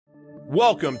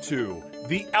Welcome to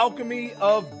the Alchemy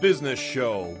of Business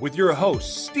Show with your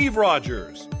host, Steve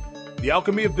Rogers. The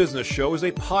Alchemy of Business Show is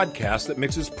a podcast that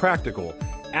mixes practical,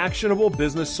 actionable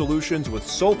business solutions with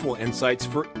soulful insights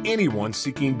for anyone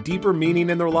seeking deeper meaning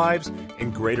in their lives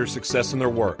and greater success in their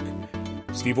work.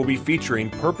 Steve will be featuring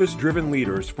purpose-driven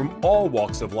leaders from all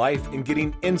walks of life and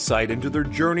getting insight into their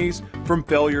journeys from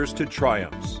failures to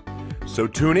triumphs. So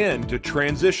tune in to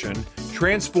transition,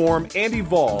 transform, and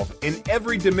evolve in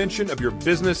every dimension of your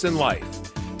business and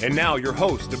life. And now your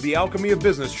host of the Alchemy of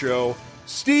Business Show,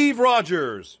 Steve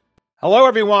Rogers. Hello,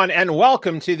 everyone, and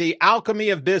welcome to the Alchemy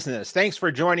of Business. Thanks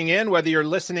for joining in, whether you're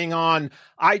listening on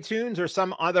iTunes or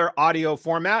some other audio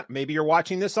format. Maybe you're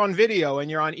watching this on video and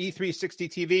you're on E360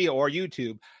 TV or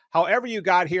YouTube. However you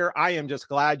got here, I am just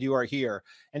glad you are here.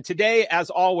 And today, as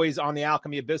always on the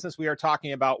Alchemy of Business, we are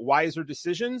talking about wiser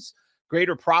decisions,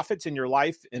 greater profits in your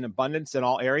life in abundance in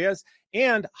all areas,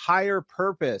 and higher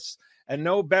purpose. And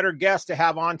no better guest to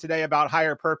have on today about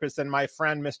higher purpose than my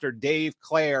friend, Mr. Dave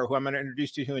Clare, who I'm going to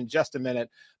introduce you to in just a minute.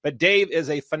 But Dave is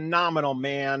a phenomenal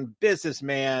man,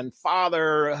 businessman,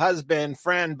 father, husband,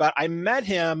 friend. But I met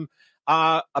him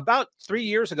about 3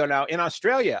 years ago now in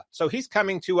Australia. So he's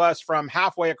coming to us from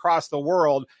halfway across the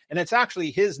world, and it's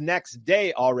actually his next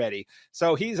day already.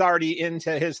 So he's already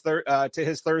into his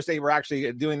Thursday. We're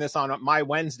actually doing this on my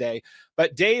Wednesday.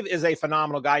 But Dave is a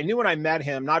phenomenal guy. I knew when I met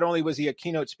him, not only was he a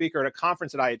keynote speaker at a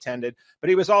conference that I attended, but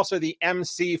he was also the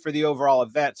MC for the overall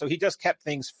event. So he just kept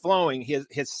things flowing.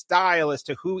 His style as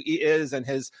to who he is and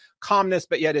his calmness,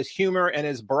 but yet his humor and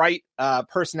his bright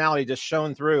personality just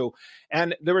shone through.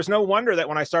 And there was no wonder that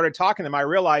when I started talking to him, I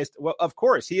realized, well, of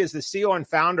course, he is the CEO and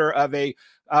founder of a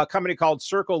company called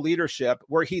Circle Leadership,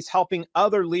 where he's helping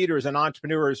other leaders and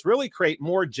entrepreneurs really create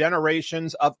more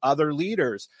generations of other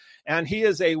leaders. And he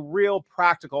is a real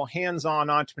practical, hands-on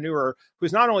entrepreneur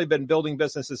who's not only been building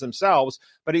businesses themselves,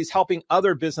 but he's helping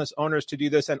other business owners to do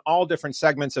this in all different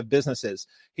segments of businesses.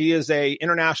 He is an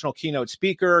international keynote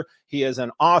speaker. He is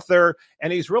an author,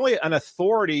 and he's really an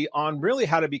authority on really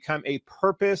how to become a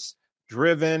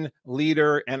purpose-driven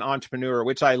leader and entrepreneur,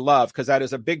 which I love because that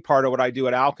is a big part of what I do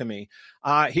at Alchemy.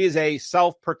 He is a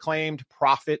self-proclaimed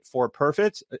prophet for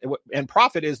purpose, and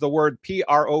profit is the word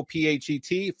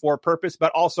P-R-O-P-H-E-T, for purpose,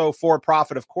 but also for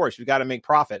profit. Of course, you've got to make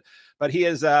profit. But he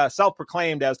is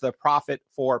self-proclaimed as the prophet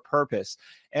for purpose.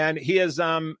 And he has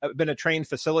been a trained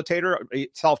facilitator,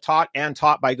 self-taught and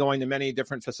taught by going to many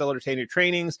different facilitator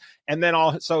trainings, and then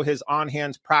also his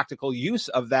on-hand practical use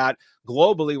of that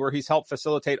globally, where he's helped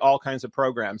facilitate all kinds of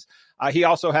programs. He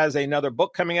also has another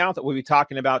book coming out that we'll be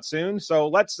talking about soon. So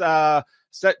let's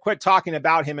quit talking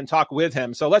about him and talk with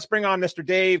him. So let's bring on Mr.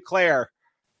 Dave Clare.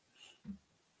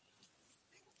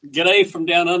 G'day from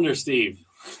down under, Steve.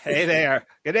 Hey there.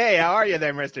 Good day. How are you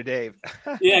there, Mr. Dave?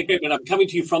 Yeah, good. And I'm coming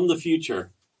to you from the future.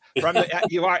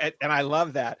 You are, and I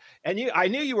love that. And I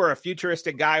knew you were a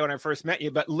futuristic guy when I first met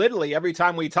you, but literally every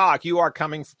time we talk, you are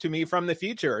coming to me from the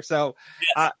future. So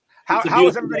yes. How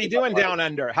is everybody doing down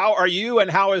under? How are you,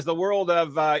 and how is the world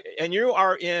of? And you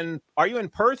are you in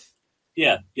Perth?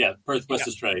 Yeah, Perth, West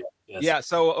Australia. Yes. Yeah,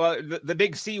 so the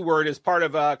big C word is part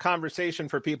of a conversation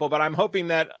for people, but I'm hoping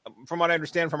that, from what I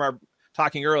understand from our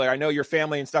talking earlier, I know your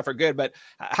family and stuff are good, but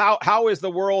how is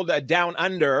the world down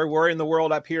under? We're in the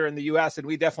world up here in the U.S., and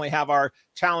we definitely have our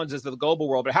challenges of the global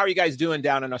world, but how are you guys doing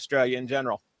down in Australia in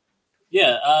general?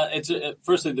 Yeah, it's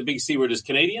firstly, the big C word is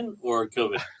Canadian or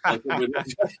COVID.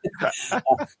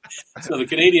 So the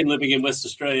Canadian living in West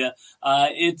Australia,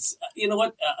 it's, you know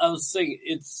what, I was saying,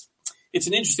 it's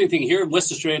an interesting thing here in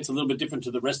West Australia. It's a little bit different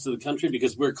to the rest of the country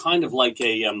because we're kind of like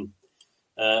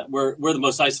we're the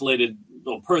most isolated.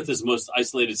 Well, Perth is the most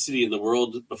isolated city in the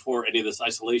world before any of this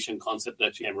isolation concept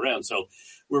actually came around. So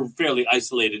we're fairly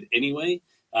isolated anyway.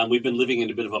 We've been living in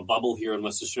a bit of a bubble here in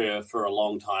West Australia for a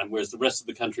long time, whereas the rest of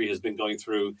the country has been going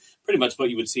through pretty much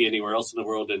what you would see anywhere else in the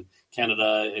world, in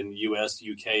Canada, in US,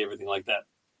 UK, everything like that.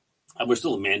 We're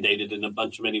still mandated in a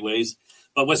bunch of many ways.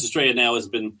 But West Australia now has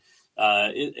been,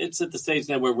 it's at the stage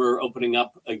now where we're opening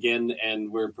up again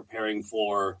and we're preparing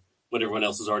for what everyone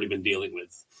else has already been dealing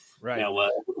with. Right. Now,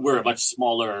 we're a much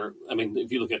smaller, I mean,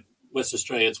 if you look at West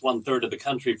Australia, it's 1/3 of the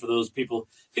country. For those people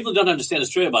who don't understand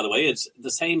Australia, by the way, it's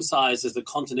the same size as the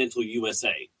continental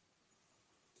USA.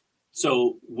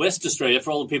 So West Australia, for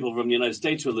all the people from the United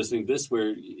States who are listening to this, where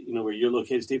you're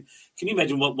located, Steve, can you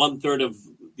imagine what 1/3 of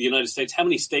the United States? How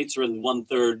many states are in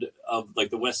 1/3 of like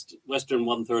the western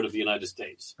 1/3 of the United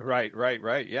States? Right.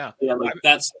 Yeah. Yeah, like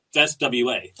that's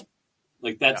WA.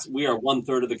 Like we are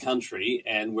 1/3 of the country,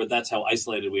 and that's how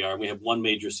isolated we are. We have one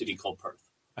major city called Perth.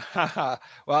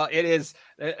 Well, it is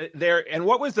there. And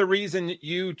what was the reason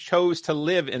you chose to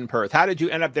live in Perth? How did you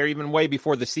end up there, even way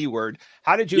before the C word?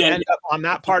 How did you end up on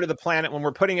that part of the planet when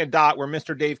we're putting a dot where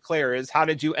Mr. Dave Clare is? How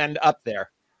did you end up there?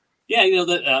 Yeah,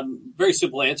 the very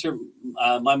simple answer.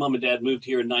 My mom and dad moved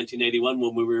here in 1981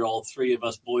 when we were all three of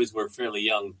us boys were fairly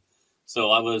young. So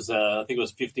I was, I think it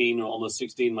was 15 or almost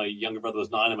 16. My younger brother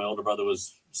was 9 and my older brother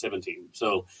was 17.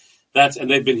 So and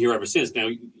they've been here ever since. Now,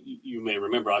 you may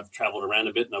remember I've traveled around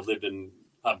a bit and I've lived in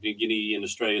Papua New Guinea, in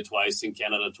Australia twice, in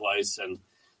Canada twice. And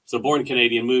so born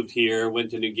Canadian, moved here,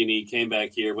 went to New Guinea, came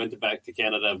back here, went back to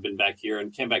Canada, been back here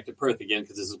and came back to Perth again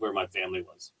because this is where my family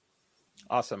was.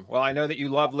 Awesome. Well, I know that you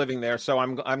love living there, so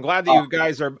I'm glad that you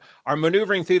guys are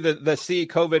maneuvering through the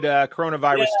COVID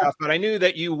coronavirus stuff. But I knew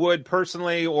that you would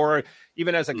personally, or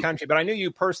even as a country, but I knew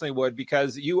you personally would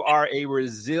because you are a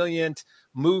resilient,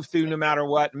 move through no matter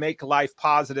what, make life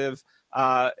positive,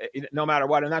 no matter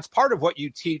what, and that's part of what you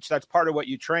teach. That's part of what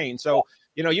you train. So.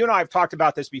 You and I have talked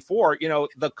about this before,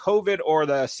 the COVID or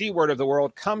the C word of the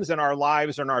world comes in our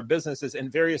lives or in our businesses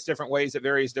in various different ways at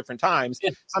various different times.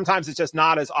 Yeah. Sometimes it's just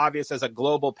not as obvious as a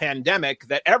global pandemic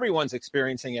that everyone's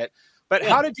experiencing it. But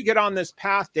how did you get on this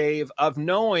path, Dave, of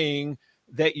knowing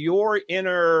that your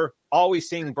inner, always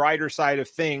seeing brighter side of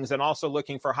things and also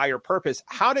looking for higher purpose?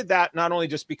 How did that not only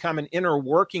just become an inner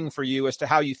working for you as to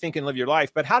how you think and live your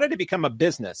life, but how did it become a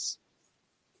business?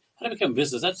 How to become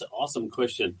business? That's an awesome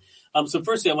question. So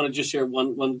firstly, I want to just share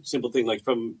one simple thing, like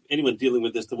from anyone dealing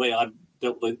with this, the way I've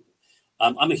dealt with,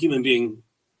 I'm a human being,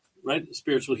 right? A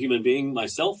spiritual human being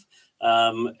myself.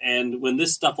 And when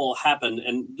this stuff all happened,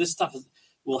 and this stuff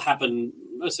will happen,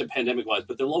 let's say pandemic wise,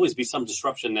 but there'll always be some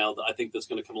disruption now that I think that's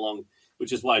going to come along,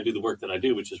 which is why I do the work that I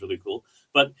do, which is really cool.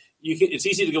 But it's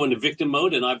easy to go into victim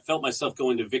mode. And I've felt myself go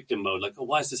into victim mode. Like, oh,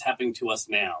 why is this happening to us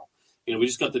now? We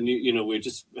just got the new, we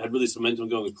just had really some momentum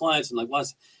going with clients and like,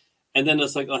 what's, and then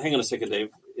it's like, oh, hang on a second, Dave,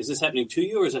 is this happening to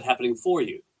you or is it happening for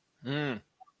you? And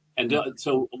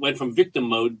so it went from victim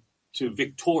mode to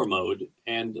victor mode.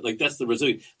 And like, that's the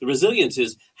resilience. The resilience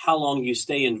is how long you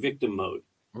stay in victim mode.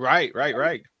 Right.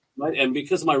 And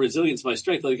because of my resilience, my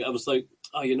strength, like I was like,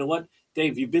 oh, you know what,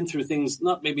 Dave, you've been through things,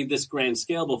 not maybe this grand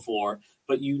scale before,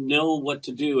 but you know what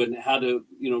to do and how to,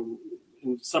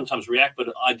 sometimes react,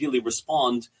 but ideally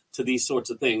respond to these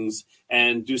sorts of things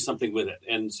and do something with it.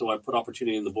 And so I put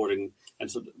opportunity in the board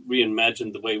and so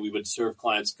reimagined the way we would serve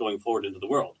clients going forward into the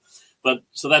world. But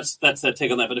so that's that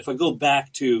take on that. But if I go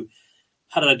back to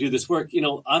how did I do this work,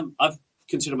 I've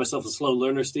considered myself a slow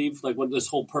learner, Steve. Like what this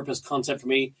whole purpose concept for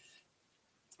me,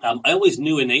 I always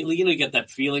knew innately, you get that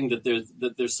feeling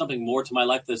that there's something more to my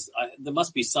life. There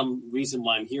must be some reason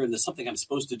why I'm here, and there's something I'm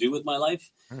supposed to do with my life.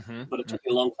 But it took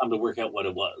me a long time to work out what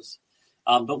it was.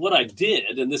 But what I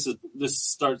did, and this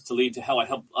starts to lead to how I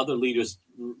help other leaders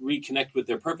reconnect with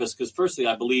their purpose. Because firstly,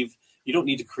 I believe you don't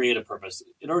need to create a purpose;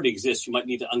 it already exists. You might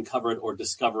need to uncover it or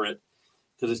discover it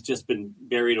because it's just been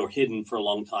buried or hidden for a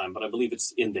long time. But I believe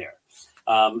it's in there.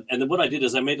 And then what I did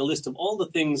is I made a list of all the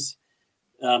things.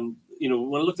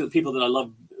 When I looked at the people that I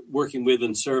love working with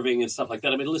and serving and stuff like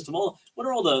that, I made a list of what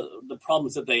are all the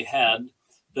problems that they had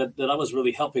that I was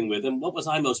really helping with, and what was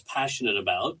I most passionate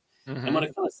about. And when I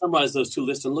kind of summarized those two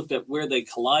lists and looked at where they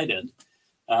collided,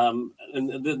 and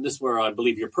this is where I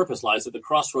believe your purpose lies, at the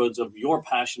crossroads of your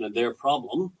passion and their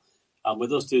problem, where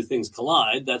those two things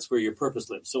collide, that's where your purpose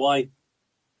lives. So I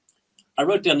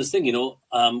wrote down this thing,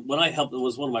 when I helped, it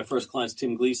was one of my first clients,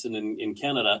 Tim Gleason in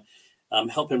Canada,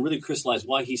 help him really crystallize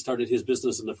why he started his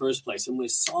business in the first place. And we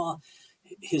saw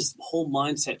his whole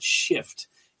mindset shift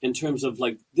in terms of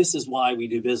like, this is why we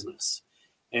do business.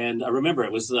 And I remember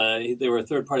it was, they were a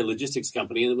third-party logistics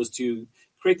company, and it was to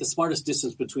create the smartest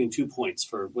distance between 2 points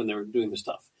for when they were doing their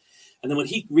stuff. And then when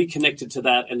he reconnected to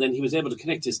that, and then he was able to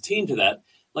connect his team to that,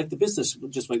 like the business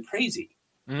just went crazy.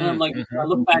 And I'm like, I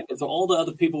look back at all the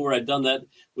other people where I'd done that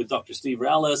with Dr. Steve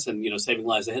Rallis and, Saving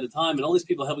Lives Ahead of Time, and all these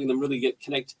people helping them really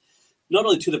connect not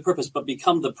only to the purpose, but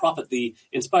become the prophet, the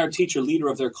inspired teacher, leader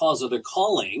of their cause or their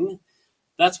calling.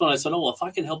 That's when I said, oh, well, if I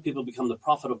can help people become the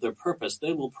prophet of their purpose,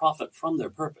 they will profit from their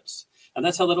purpose. And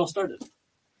that's how that all started.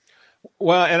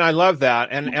 Well, and I love that.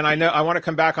 And I know I want to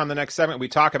come back on the next segment we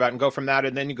talk about and go from that.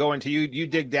 And then you go into, you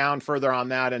dig down further on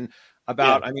that and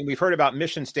about, I mean, we've heard about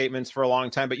mission statements for a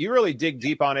long time, but you really dig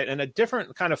deep on it in a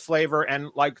different kind of flavor. And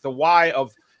like the why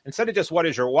of, instead of just what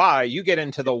is your why, you get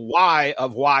into the why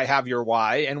of why have your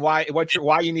why and why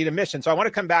you need a mission. So I want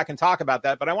to come back and talk about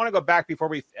that, but I want to go back before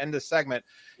we end this segment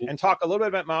and talk a little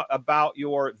bit about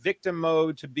your victim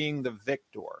mode to being the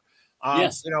victor.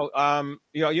 Yes. You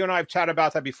and I have chatted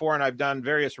about that before, and I've done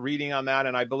various reading on that.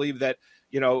 And I believe that,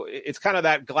 it's kind of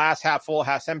that glass half full,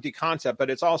 half empty concept, but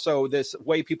it's also this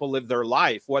way people live their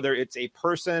life, whether it's a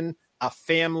person, a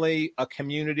family, a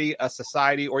community, a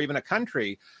society, or even a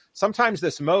country. Sometimes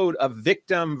this mode of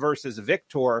victim versus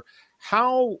victor.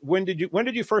 When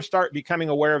did you first start becoming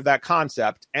aware of that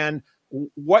concept? And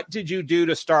what did you do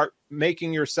to start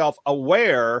making yourself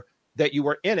aware that you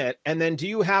were in it? And then do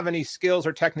you have any skills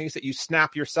or techniques that you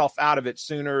snap yourself out of it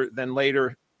sooner than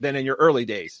later than in your early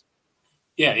days?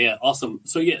 Yeah. Awesome.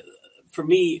 So for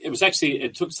me,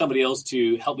 it took somebody else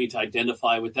to help me to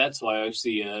identify with that. So I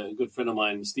actually, a good friend of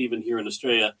mine, Stephen, here in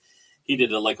Australia, he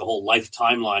did a whole life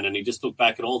timeline, and he just looked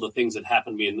back at all the things that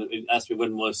happened to me and asked me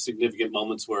when most significant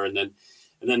moments were. And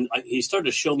then he started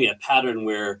to show me a pattern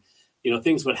where,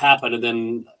 things would happen, and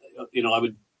then, I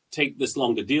would take this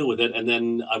long to deal with it. And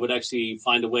then I would actually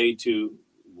find a way to,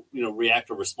 react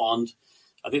or respond.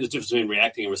 I think there's a difference between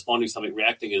reacting and responding to something.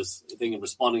 Reacting is the thing, and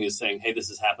responding is saying, hey, this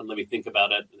has happened. Let me think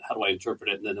about it. How do I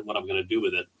interpret it? And then what I'm going to do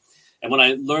with it. And when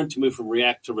I learned to move from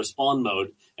react to respond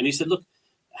mode, and he said, look,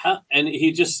 and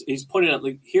he's pointed out,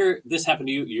 here, this happened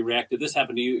to you, you reacted, this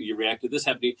happened to you, you reacted, this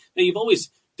happened to you. Now, you've always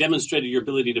demonstrated your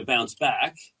ability to bounce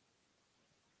back.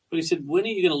 But he said, when are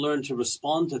you going to learn to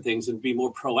respond to things and be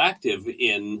more proactive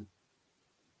in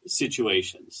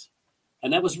situations?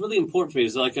 And that was really important for me.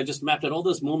 It's I just mapped out all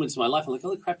those moments in my life. I'm like,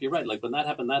 holy crap, you're right. When that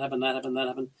happened. And I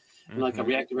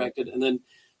reacted. And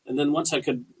then once I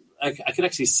could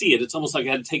actually see it. It's almost like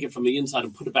I had to take it from the inside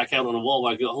and put it back out on a wall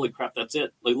where I go, holy crap, that's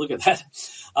it. Look at that.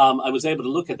 I was able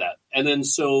to look at that. And then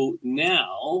so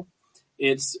now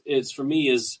it's for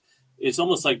me it's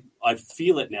almost like I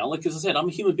feel it now. As I said, I'm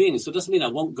a human being, so it doesn't mean I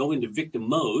won't go into victim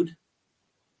mode,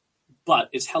 but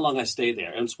it's how long I stay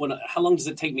there. And it's how long does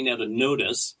it take me now to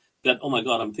notice that, oh my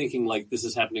God, I'm thinking this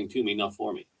is happening to me, not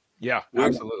for me. Yeah,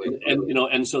 absolutely.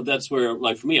 And so that's where,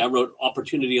 for me, I wrote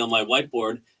opportunity on my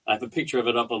whiteboard. I have a picture of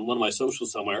it up on one of my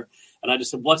socials somewhere. And I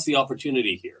just said, what's the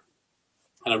opportunity here?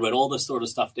 And I wrote all this sort of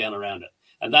stuff down around it.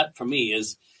 And that, for me,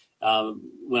 is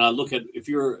when I look at, if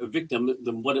you're a victim,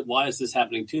 then why is this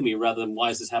happening to me rather than why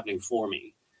is this happening for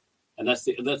me? And that's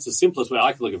the simplest way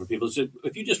I can look at it for people. So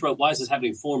if you just wrote, why is this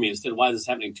happening for me instead of why is this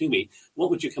happening to me,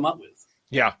 what would you come up with?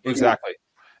 Yeah, exactly.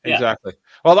 Exactly.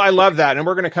 Well, I love that. And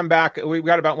we're going to come back. We've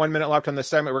got about 1 minute left on this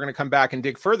segment. We're going to come back and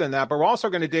dig further in that, but we're also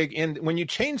going to dig in when you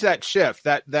change that shift,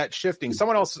 that shifting,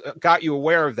 someone else got you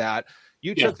aware of that.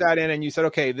 You took that in and you said,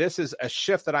 okay, this is a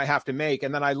shift that I have to make.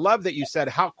 And then I love that you said,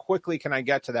 how quickly can I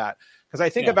get to that? Because I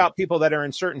think about people that are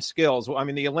in certain skills. I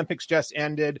mean, the Olympics just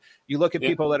ended. You look at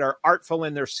people that are artful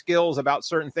in their skills about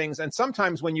certain things. And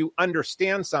sometimes when you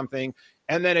understand something,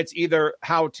 and then it's either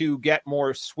how to get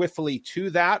more swiftly to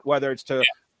that, whether it's to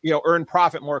earn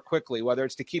profit more quickly, whether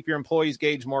it's to keep your employees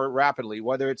engaged more rapidly,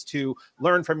 whether it's to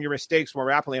learn from your mistakes more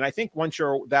rapidly. And I think once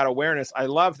you're that awareness, I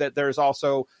love that there's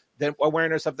also the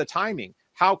awareness of the timing.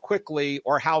 How quickly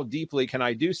or how deeply can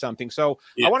I do something? So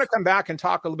I want to come back and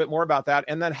talk a little bit more about that.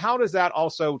 And then how does that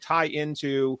also tie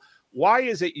into why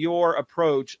is it your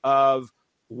approach of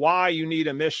why you need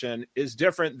a mission is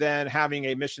different than having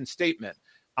a mission statement?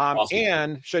 Awesome.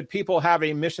 And should people have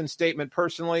a mission statement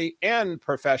personally and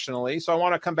professionally? So I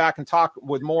want to come back and talk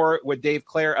with Dave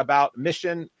Clare about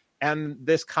mission and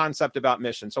this concept about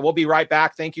mission. So we'll be right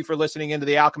back. Thank you for listening into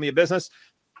the Alchemy of Business.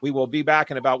 We will be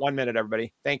back in about 1 minute,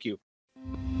 everybody. Thank you.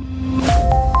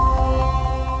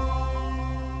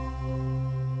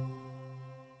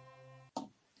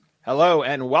 Hello,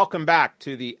 and welcome back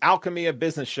to the Alchemy of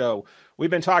Business show.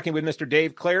 We've been talking with Mr.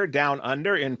 Dave Clare down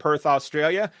under in Perth,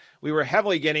 Australia. We were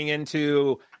heavily getting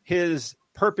into his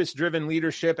purpose-driven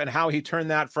leadership and how he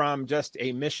turned that from just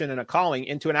a mission and a calling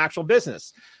into an actual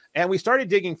business. And we started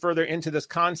digging further into this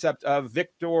concept of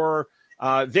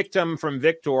victim from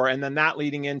victor, and then that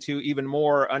leading into even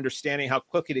more understanding how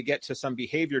quickly to get to some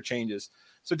behavior changes.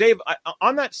 So Dave,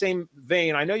 on that same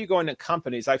vein, I know you go into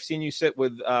companies. I've seen you sit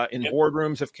with in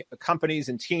boardrooms of companies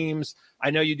and teams. I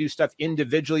know you do stuff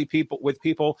individually with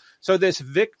people. So this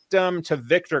victim to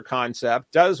victor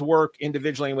concept does work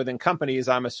individually and within companies,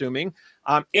 I'm assuming.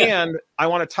 And I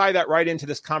want to tie that right into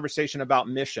this conversation about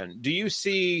mission. Do you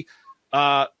see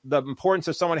the importance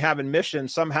of someone having mission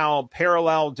somehow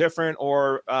parallel, different,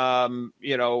 or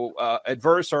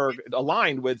adverse or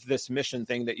aligned with this mission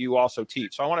thing that you also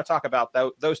teach? So I want to talk about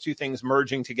those two things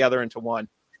merging together into one.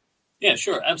 Yeah,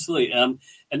 sure, absolutely. And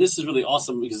this is really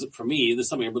awesome because for me, this is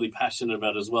something I'm really passionate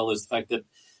about as well, is the fact that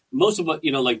most of what,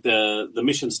 like the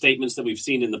mission statements that we've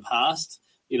seen in the past,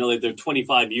 like they're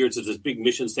 25 years of this big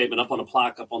mission statement up on a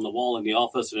plaque up on the wall in the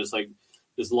office, and it's like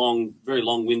this long, very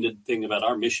long-winded thing about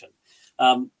our mission.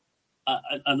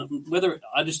 and whether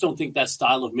I just don't think that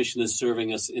style of mission is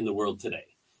serving us in the world today.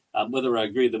 Whether I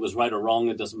agree that was right or wrong,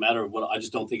 it doesn't matter. I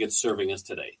just don't think it's serving us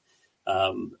today.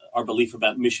 Our belief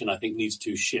about mission, I think, needs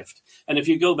to shift. And if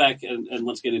you go back and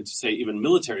let's get into, say, even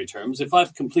military terms, if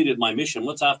I've completed my mission,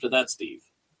 what's after that, Steve?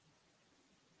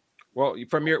 Well,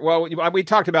 we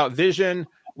talked about vision,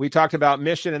 we talked about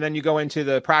mission, and then you go into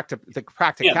the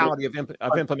practicality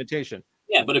of implementation.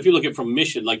 Yeah, but if you look at it from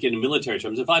mission, like in military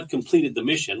terms, if I've completed the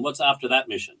mission, what's after that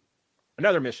mission?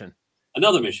 Another mission.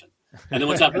 Another mission. And then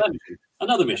what's after that mission?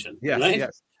 Another mission. Yes, right?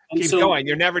 Yes. Keep going.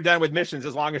 You're never done with missions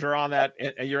as long as you're on that.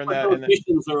 You're in that.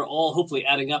 Missions are all hopefully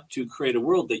adding up to create a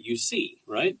world that you see,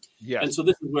 right? Yes. And so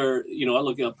this is where, I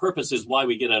look at purpose is why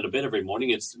we get out of bed every morning.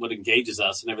 It's what engages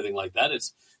us and everything like that.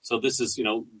 This is,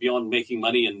 beyond making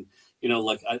money and,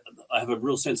 I have a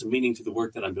real sense of meaning to the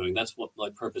work that I'm doing. That's what my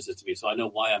purpose is to me. So I know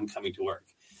why I'm coming to work.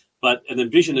 And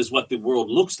then vision is what the world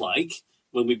looks like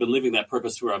when we've been living that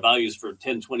purpose through our values for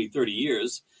 10, 20, 30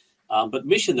 years. But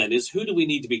mission then is who do we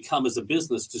need to become as a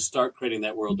business to start creating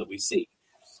that world that we see?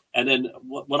 And then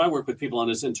what I work with people on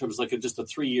is in terms of just a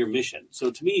 3-year mission.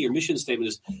 So to me, your mission statement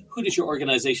is who does your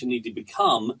organization need to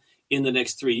become in the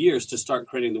next 3 years to start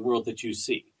creating the world that you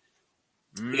see?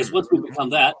 Because once we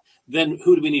become that, then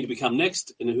who do we need to become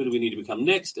next? And who do we need to become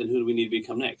next? And who do we need to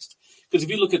become next? Because if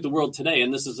you look at the world today,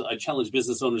 and I challenge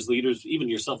business owners, leaders, even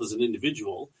yourself as an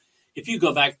individual, if you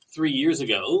go back 3 years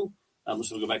ago, I'm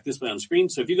just going to go back this way on screen.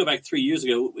 So if you go back 3 years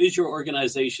ago, is your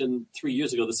organization 3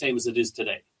 years ago the same as it is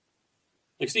today?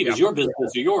 Like, Steve, is your business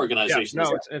or your organization? Yeah,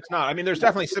 no, it's not. I mean, there's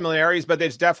definitely similarities, but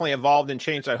it's definitely evolved and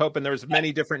changed, I hope. And there's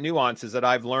many different nuances that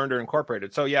I've learned or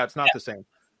incorporated. So, it's not the same.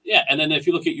 Yeah. And then if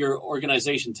you look at your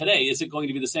organization today, is it going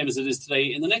to be the same as it is today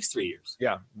in the next 3 years?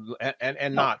 Yeah.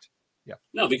 And not. Yeah.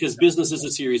 No, because business is a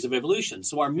series of evolution.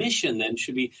 So our mission then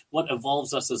should be what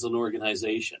evolves us as an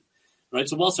organization. Right.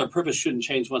 So whilst our purpose shouldn't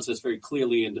change once it's very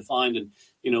clearly and defined,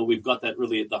 and, we've got that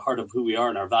really at the heart of who we are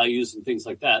and our values and things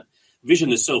like that,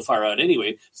 vision is so far out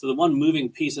anyway. So the one moving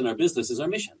piece in our business is our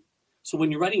mission. So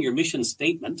when you're writing your mission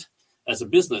statement as a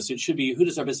business, it should be who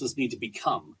does our business need to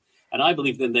become? And I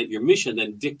believe then that your mission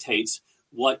then dictates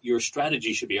what your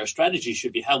strategy should be. Our strategy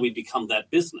should be how we become that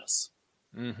business.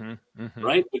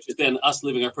 Right? Which is then us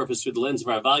living our purpose through the lens of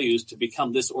our values to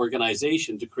become this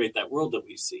organization to create that world that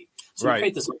we see. So we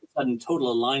create this sudden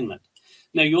total alignment.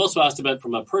 Now, you also asked about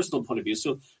from a personal point of view.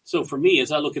 So for me,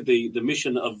 as I look at the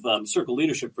mission of Circle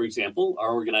Leadership, for example,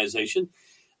 our organization,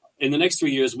 in the next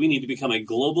 3 years, we need to become a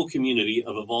global community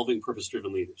of evolving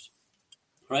purpose-driven leaders.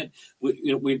 Right? Which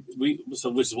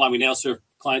is why we now serve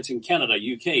clients in Canada,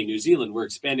 UK, New Zealand. We're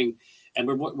expanding. And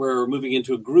we're moving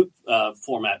into a group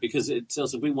format because it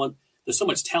tells us there's so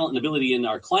much talent and ability in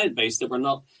our client base that we're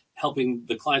not helping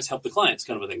the clients help the clients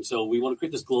kind of a thing. So we want to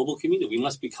create this global community. We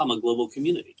must become a global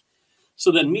community. So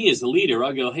then me as the leader,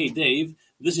 I go, hey, Dave,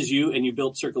 this is you, and you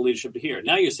built Circle Leadership to here.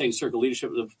 Now you're saying Circle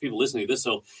Leadership to people listening to this.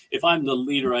 So if I'm the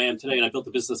leader I am today and I built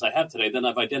the business I have today, then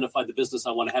I've identified the business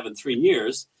I want to have in 3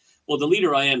 years. Well, the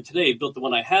leader I am today built the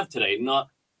one I have today, not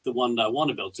the one that I want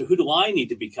to build. So who do I need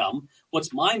to become?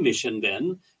 What's my mission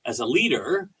then as a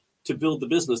leader to build the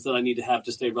business that I need to have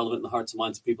to stay relevant in the hearts and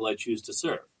minds of people I choose to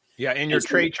serve? Yeah, and your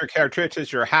traits, your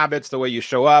characteristics, your habits, the way you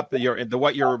show up,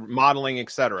 what you're modeling, et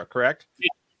cetera, correct?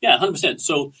 Yeah, 100%.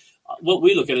 So what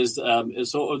we look at is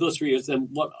so over those 3 years, then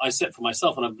what I set for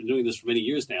myself, and I've been doing this for many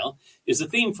years now, is the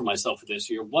theme for myself for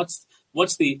this year. What's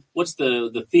the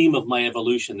theme of my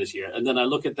evolution this year? And then I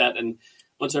look at that, and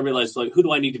once I realize, who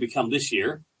do I need to become this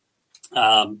year?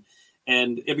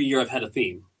 And every year I've had a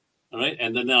theme, all right?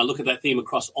 And then I look at that theme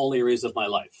across all areas of my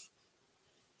life.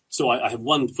 So I have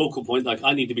one focal point, like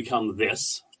I need to become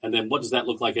this. And then what does that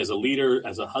look like as a leader,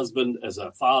 as a husband, as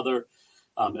a father,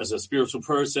 as a spiritual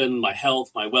person, my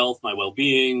health, my wealth, my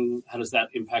well-being? How does that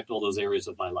impact all those areas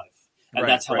of my life? And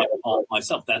that's how I evolve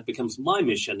myself. That becomes my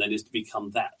mission, then, is to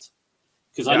become that.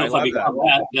 Because I know if I become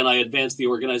that, then I advance the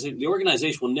organization. The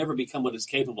organization will never become what it's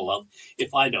capable of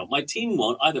if I don't. My team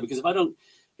won't either, because if I don't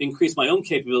increase my own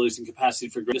capabilities and capacity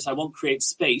for greatness, I won't create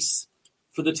space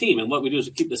for the team. And what we do is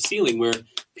we keep the ceiling where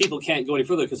people can't go any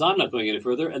further because I'm not going any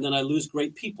further. And then I lose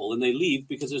great people and they leave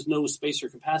because there's no space or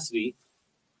capacity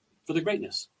for the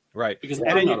greatness. Right. Because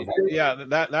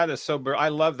that is so. I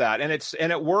love that. And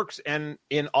it works in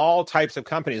all types of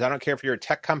companies. I don't care if you're a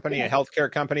tech company, a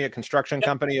healthcare company, a construction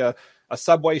company, a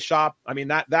Subway shop. I mean,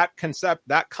 that concept,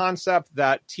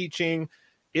 that teaching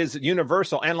is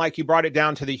universal. And like you brought it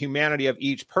down to the humanity of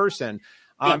each person.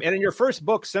 And in your first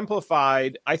book,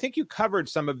 Simplified, I think you covered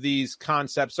some of these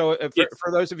concepts. So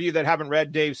for those of you that haven't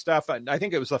read Dave's stuff, I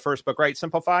think it was the first book, right?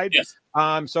 Simplified. Yes.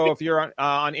 So if you're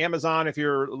on Amazon, if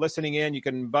you're listening in, you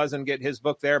can buzz and get his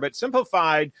book there. But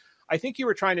Simplified, I think you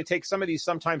were trying to take some of these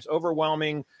sometimes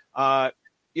overwhelming,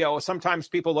 sometimes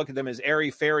people look at them as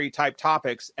airy-fairy type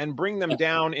topics and bring them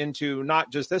down into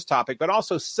not just this topic, but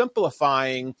also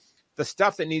simplifying the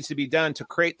stuff that needs to be done to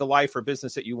create the life or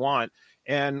business that you want.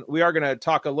 And we are going to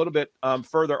talk a little bit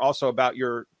further also about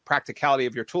your practicality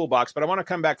of your toolbox. But I want to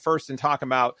come back first and talk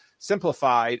about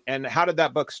Simplified and how did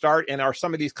that book start? And are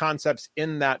some of these concepts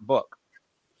in that book?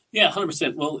 Yeah,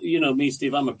 100%. Well, you know me,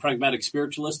 Steve, I'm a pragmatic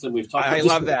spiritualist, and we've talked about I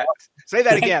love that. Say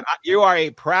that again. You are a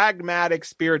pragmatic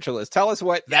spiritualist. Tell us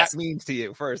what that means to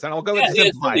you first, and I'll go into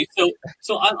Simplified.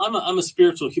 So I'm a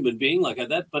spiritual human being like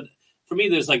that. But for me,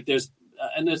 there's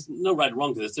no right or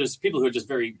wrong to this. There's people who are just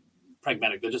very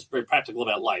pragmatic. They're just very practical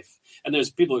about life. And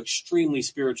there's people who are extremely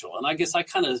spiritual. And I guess I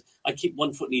keep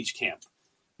one foot in each camp.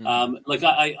 I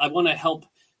want to help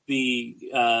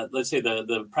let's say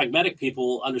the pragmatic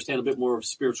people understand a bit more of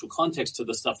spiritual context to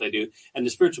the stuff they do. And the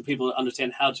spiritual people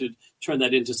understand how to turn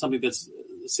that into something that's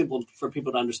simple for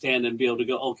people to understand and be able to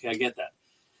go, okay, I get that.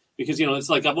 Because, it's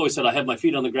like I've always said, I have my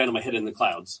feet on the ground and my head in the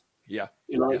clouds. Yeah.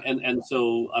 And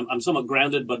so I'm somewhat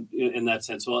grounded, but in that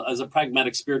sense. So as a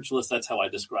pragmatic spiritualist, that's how I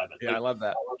describe it. Yeah, I love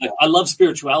that. I love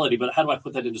spirituality, but how do I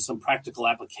put that into some practical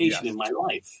application in my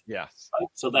life? Yes. Right?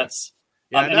 So that's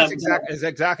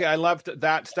exactly. I loved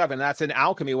that stuff, and that's in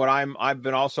Alchemy. What I've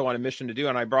been also on a mission to do,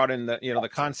 and I brought in the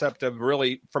concept of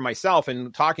really for myself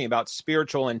and talking about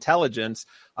spiritual intelligence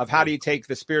of how do you take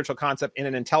the spiritual concept in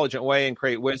an intelligent way and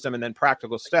create wisdom and then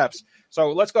practical steps.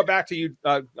 So let's go back to you.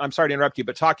 I'm sorry to interrupt you,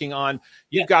 but talking on,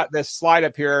 you've got this slide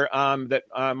up here that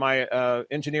my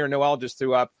engineer Noel just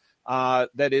threw up.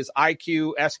 That is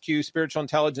IQ, SQ, spiritual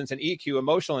intelligence, and EQ,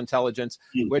 emotional intelligence,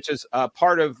 which is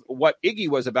part of what Iggy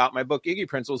was about, my book, Iggy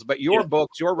Principles. But your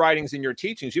books, your writings, and your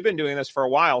teachings, you've been doing this for a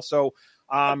while. So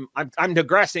I'm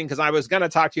digressing because I was going to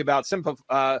talk to you about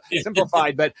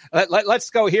Simplified, but let's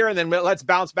go here and then let's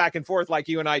bounce back and forth like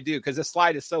you and I do, because this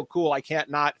slide is so cool. I can't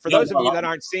not. For those of you that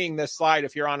aren't seeing this slide,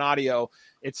 if you're on audio,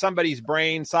 it's somebody's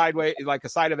brain sideways, like a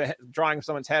side of a drawing of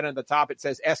someone's head. And at the top, it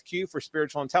says SQ for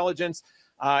spiritual intelligence.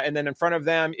 And then in front of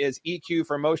them is EQ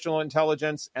for emotional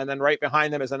intelligence. And then right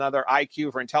behind them is another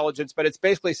IQ for intelligence. But it's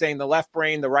basically saying the left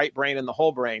brain, the right brain, and the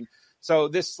whole brain. So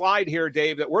this slide here,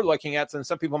 Dave, that we're looking at, and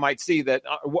some people might see that.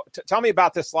 Tell me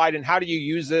about this slide and how do you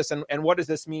use this and what does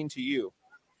this mean to you?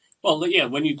 Well, yeah,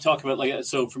 when you talk about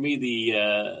so for me,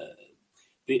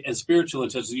 the spiritual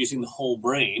intelligence using the whole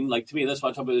brain, like to me, that's what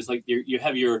I talk about is like you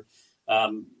have your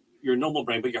normal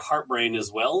brain, but your heart brain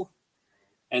as well.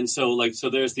 And so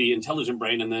there's the intelligent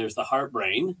brain and there's the heart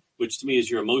brain, which to me is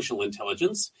your emotional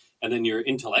intelligence, and then your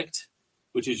intellect,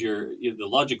 which is the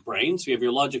logic brain. So you have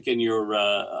your logic and your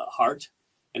heart.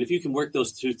 And if you can work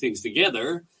those two things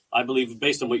together, I believe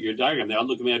based on what your diagram there,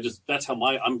 look at me, that's how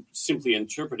I'm simply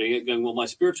interpreting it, going, well, my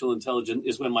spiritual intelligence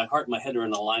is when my heart and my head are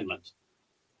in alignment.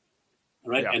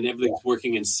 Right. Yeah. And everything's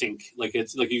working in sync. Like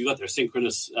it's like you got there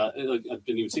synchronous. I didn't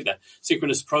even see that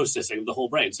synchronous processing of the whole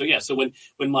brain. So, yeah. So when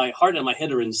my heart and my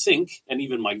head are in sync, and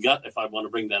even my gut, if I want to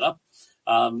bring that up,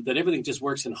 that everything just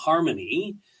works in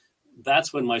harmony.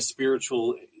 That's when my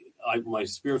spiritual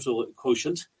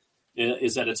quotient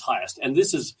is at its highest. And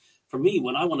this is, for me,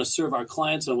 when I want to serve our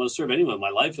clients and I want to serve anyone in my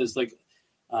life, is like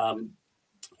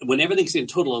when everything's in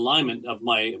total alignment of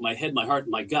my head, my heart,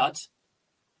 and my gut,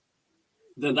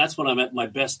 then that's when I'm at my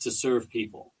best to serve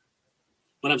people.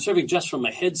 When I'm serving just from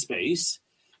my head space,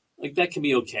 like that can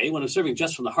be okay. When I'm serving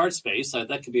just from the heart space,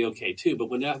 that can be okay too. But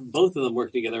when both of them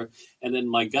work together, and then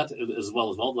my gut as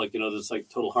well, like there's like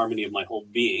total harmony of my whole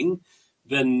being,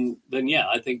 then yeah,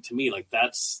 I think to me like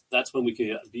that's when we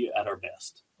can be at our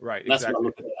best. Right. That's exactly. what I'm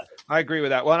looking at. I agree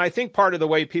with that. Well, and I think part of the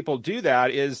way people do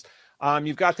that is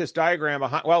you've got this diagram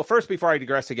behind. Well, first, before I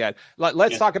digress again,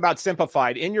 let's talk about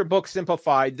Simplified. In your book,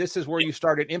 Simplified, this is where you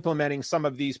started implementing some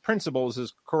of these principles,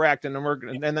 is correct. And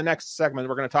then in the next segment,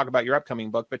 we're going to talk about your upcoming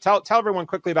book. But tell everyone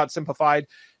quickly about Simplified.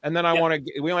 And then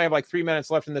we only have like 3 minutes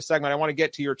left in this segment. I want to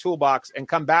get to your toolbox and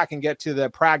come back and get to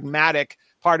the pragmatic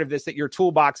part of this that your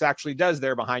toolbox actually does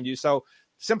there behind you. So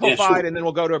Simplified, and then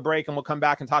we'll go to a break and we'll come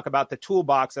back and talk about the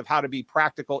toolbox of how to be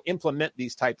practical, implement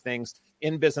these type things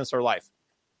in business or life.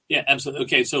 Yeah, absolutely.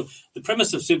 Okay, so the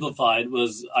premise of Simplified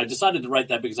was I decided to write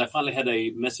that because I finally had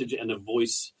a message and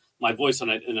my voice on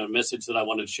it, and a message that I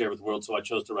wanted to share with the world, so I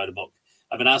chose to write a book.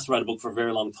 I've been asked to write a book for a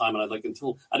very long time, and I didn't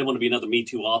want to be another Me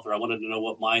Too author. I wanted to know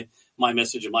what my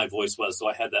message and my voice was, so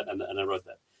I had that, and I wrote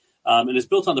that. And it's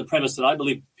built on the premise that I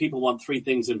believe people want three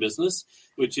things in business,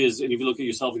 which is, and if you look at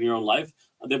yourself in your own life,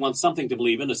 they want something to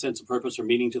believe in, a sense of purpose or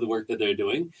meaning to the work that they're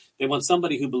doing. They want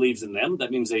somebody who believes in them. That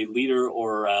means a leader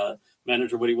or a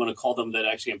manager, what do you want to call them, that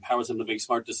actually empowers them to make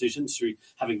smart decisions through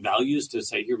having values to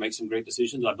say, here, make some great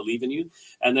decisions. I believe in you.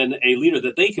 And then a leader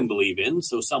that they can believe in.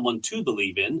 So someone to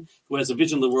believe in who has a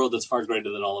vision of the world that's far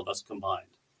greater than all of us combined.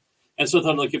 And so I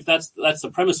thought, like, if that's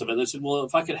the premise of it, and I said, well,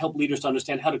 if I could help leaders to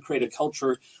understand how to create a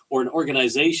culture or an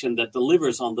organization that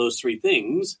delivers on those three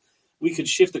things, we could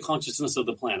shift the consciousness of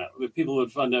the planet. People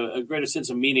would find a greater sense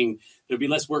of meaning. There'd be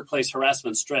less workplace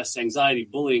harassment, stress, anxiety,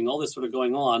 bullying, all this sort of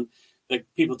going on that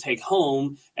people take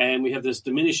home. And we have this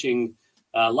diminishing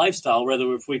lifestyle,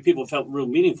 rather if people felt real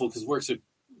meaningful because work's a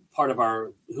part of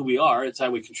who we are. It's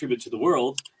how we contribute to the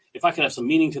world. If I could have some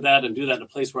meaning to that and do that in a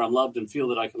place where I'm loved and feel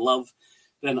that I can love,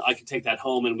 then I could take that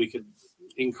home and we could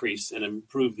increase and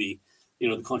improve the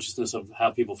consciousness of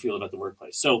how people feel about the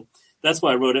workplace. So that's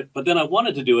why I wrote it. But then I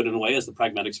wanted to do it in a way, as the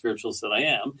pragmatic spiritualist that I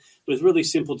am, with really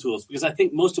simple tools. Because I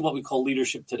think most of what we call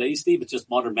leadership today, Steve, it's just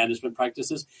modern management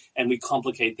practices, and we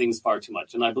complicate things far too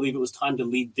much. And I believe it was time to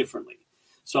lead differently.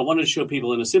 So I wanted to show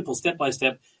people in a simple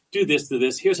step-by-step, do this, do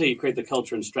this. Here's how you create the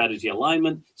culture and strategy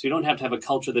alignment. So you don't have to have a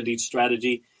culture that eats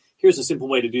strategy. Here's a simple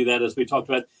way to do that, as we talked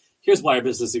about. Here's why our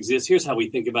business exists. Here's how we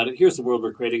think about it. Here's the world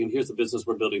we're creating, and here's the business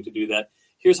we're building to do that.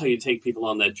 Here's how you take people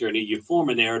on that journey. You form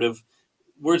a narrative.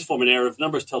 Words form a narrative.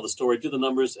 Numbers tell the story. Do the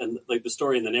numbers and like the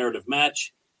story and the narrative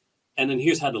match. And then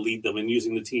here's how to lead them and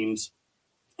using the teams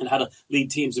and how to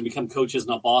lead teams and become coaches,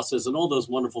 not bosses, and all those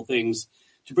wonderful things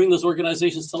to bring those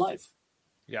organizations to life.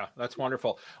 Yeah, that's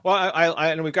wonderful. Well,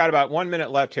 I and we've got about 1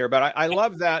 minute left here, but I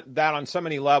love that on so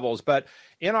many levels. But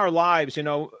in our lives,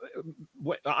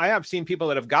 I have seen people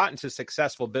that have gotten to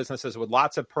successful businesses with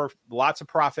lots of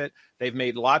profit. They've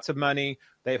made lots of money.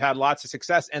 They've had lots of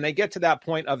success, and they get to that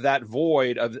point of that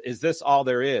void of, is this all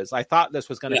there is? I thought this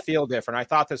was going to feel different. I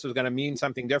thought this was going to mean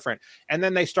something different. And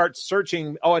then they start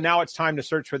searching. Oh, and now it's time to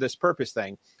search for this purpose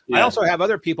thing. Yeah. I also have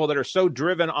other people that are so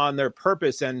driven on their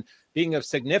purpose and being of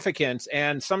significance,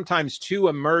 and sometimes too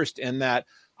immersed in that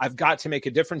I've got to make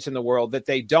a difference in the world, that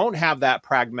they don't have that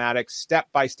pragmatic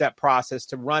step-by-step process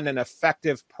to run an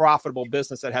effective, profitable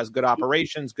business that has good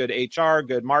operations, good HR,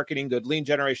 good marketing, good lead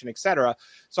generation, et cetera.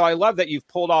 So I love that you've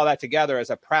pulled all that together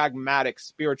as a pragmatic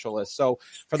spiritualist. So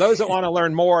for those that want to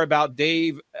learn more about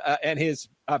Dave and his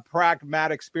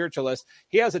pragmatic spiritualist,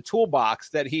 he has a toolbox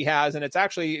that he has, and it's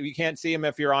actually, you can't see him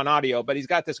if you're on audio, but he's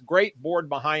got this great board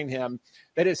behind him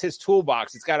that is his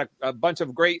toolbox. It's got a bunch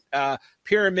of great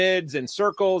pyramids and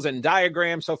circles and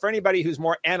diagrams. So for anybody who's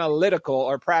more analytical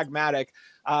or pragmatic,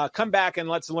 come back and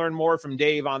let's learn more from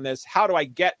Dave on this. How do I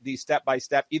get these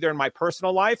step-by-step, either in my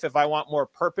personal life, if I want more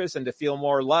purpose and to feel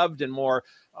more loved and more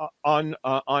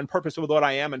on purpose with what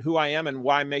I am and who I am and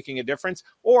why I'm making a difference,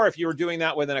 or if you're doing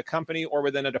that within a company or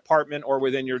within a department or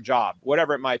within your job,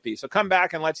 whatever it might be. So come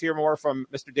back and let's hear more from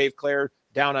Mr. Dave Clare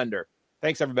down under.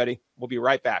 Thanks, everybody. We'll be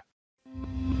right back.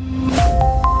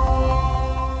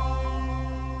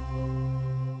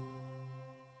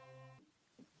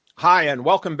 Hi, and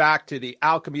welcome back to the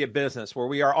Alchemy of Business, where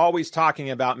we are always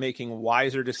talking about making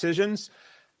wiser decisions,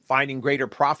 finding greater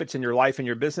profits in your life and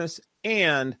your business,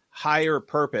 and higher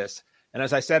purpose. And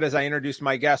as I said, as I introduced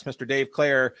my guest, Mr. Dave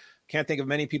Clare, can't think of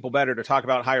many people better to talk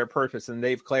about higher purpose than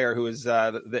Dave Clare, who is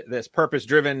this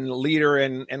purpose-driven leader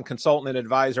and consultant and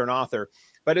advisor and author.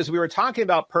 But as we were talking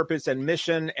about purpose and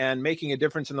mission and making a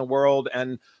difference in the world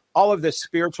and all of this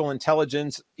spiritual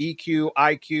intelligence, EQ,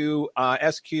 IQ,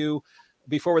 SQ,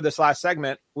 before this last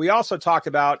segment, we also talked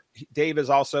about Dave is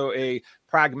also a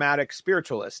pragmatic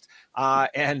spiritualist.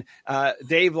 And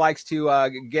Dave likes to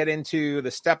get into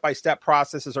the step-by-step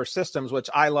processes or systems, which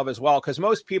I love as well, because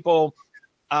most people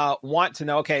want to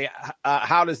know, okay,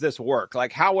 how does this work?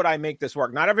 Like, how would I make this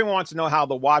work? Not everyone wants to know how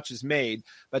the watch is made,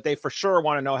 but they for sure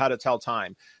want to know how to tell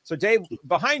time. So Dave,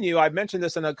 behind you, I've mentioned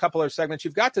this in a couple of segments,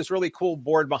 you've got this really cool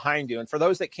board behind you. And for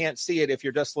those that can't see it, if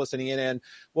you're just listening in,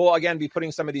 we'll again be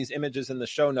putting some of these images in the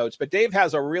show notes. But Dave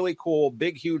has a really cool,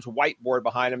 big, huge whiteboard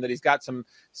behind him that he's got some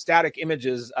static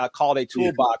images called a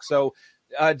toolbox. So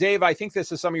Dave, I think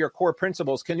this is some of your core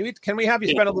principles. Can we have you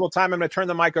spend a little time? I'm going to turn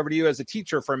the mic over to you as a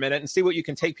teacher for a minute and see what you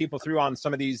can take people through on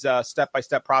some of these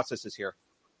step-by-step processes here.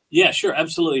 Yeah, sure.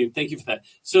 Absolutely. Thank you for that.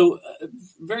 So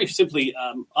very simply,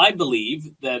 I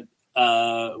believe that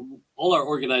all our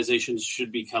organizations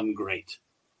should become great,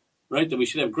 right? That we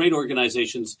should have great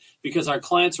organizations because our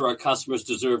clients or our customers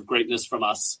deserve greatness from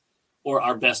us or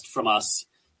our best from us.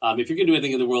 If you're going to do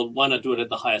anything in the world, why not do it at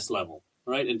the highest level,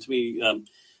 right? And to me,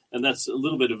 And that's a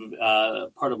little bit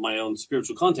of part of my own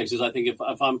spiritual context. Is I think if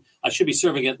I should be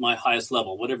serving at my highest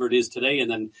level, whatever it is today, and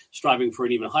then striving for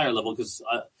an even higher level. Because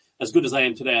as good as I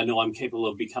am today, I know I'm capable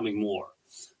of becoming more.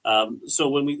 So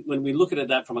when we look at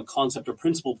that from a concept or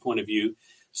principle point of view,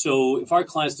 so if our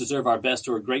clients deserve our best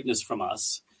or greatness from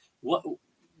us,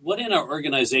 what in our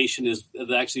organization is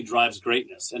that actually drives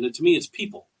greatness? And to me, it's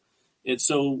people.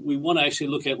 So we want to actually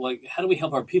look at, like, how do we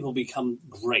help our people become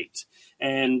great?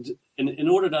 And in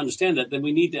order to understand that, then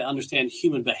we need to understand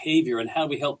human behavior and how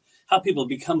we help how people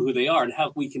become who they are and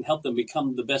how we can help them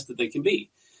become the best that they can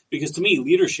be. Because to me,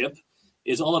 leadership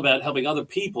is all about helping other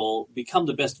people become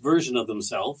the best version of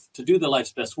themselves to do their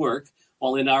life's best work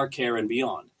while in our care and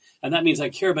beyond. And that means I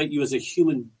care about you as a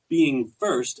human being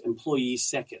first, employee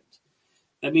second.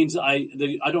 That means I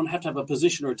don't have to have a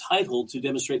position or title to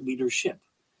demonstrate leadership.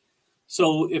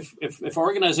 So if our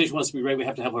organization wants to be great, we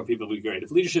have to help our people be great.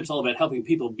 If leadership's all about helping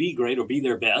people be great or be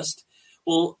their best,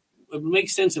 well, it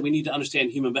makes sense that we need to understand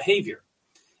human behavior.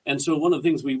 And so one of the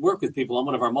things we work with people on,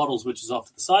 one of our models, which is off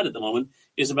to the side at the moment,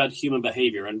 is about human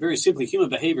behavior. And very simply, human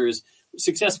behavior is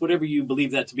success, whatever you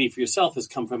believe that to be for yourself, has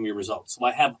come from your results. So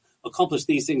I have accomplished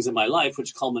these things in my life,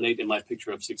 which culminate in my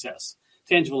picture of success,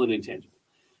 tangible and intangible.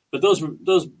 But those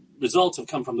results have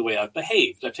come from the way I've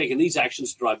behaved. I've taken these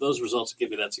actions to drive those results to give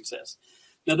me that success.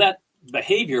 Now, that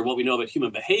behavior, what we know about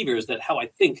human behavior is that how I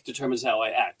think determines how I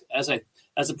act. As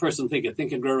a person thinketh,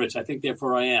 think and grow rich. I think,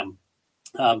 therefore I am.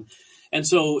 And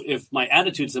so if my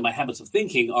attitudes and my habits of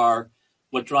thinking are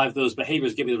what drive those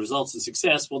behaviors, give me the results and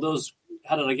success, well,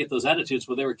 how did I get those attitudes?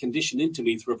 Well, they were conditioned into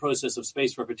me through a process of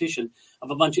spaced repetition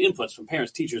of a bunch of inputs from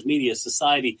parents, teachers, media,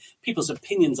 society, people's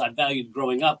opinions I valued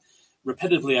growing up.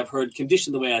 Repetitively, I've heard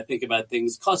condition the way I think about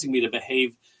things, causing me to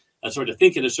behave, sort of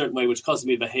think in a certain way, which causes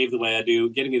me to behave the way I do,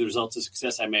 getting me the results of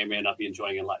success I may or may not be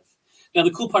enjoying in life. Now, the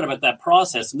cool part about that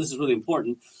process, and this is really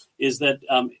important, is that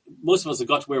most of us have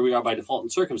got to where we are by default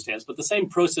and circumstance, but the same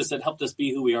process that helped us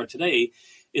be who we are today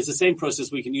is the same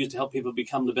process we can use to help people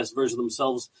become the best version of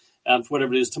themselves for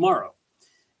whatever it is tomorrow.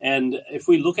 And if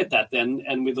we look at that then,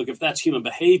 and we look if that's human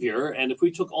behavior, and if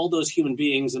we took all those human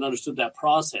beings and understood that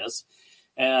process,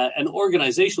 and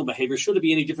organizational behavior, should it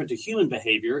be any different to human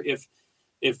behavior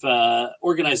if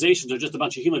organizations are just a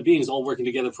bunch of human beings all working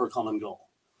together for a common goal?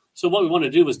 So what we want to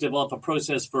do is develop a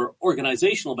process for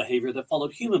organizational behavior that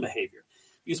followed human behavior.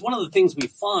 Because one of the things we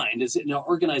find is in our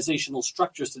organizational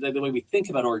structures today, the way we think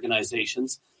about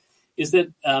organizations, is that,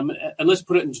 and let's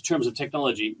put it into terms of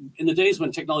technology. In the days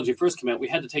when technology first came out, we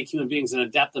had to take human beings and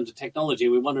adapt them to technology.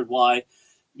 We wondered why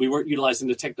we weren't utilizing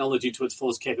the technology to its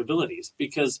fullest capabilities,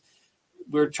 because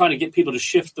we're trying to get people to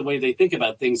shift the way they think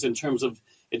about things in terms of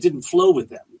it didn't flow with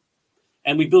them.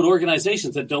 And we build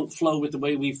organizations that don't flow with the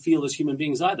way we feel as human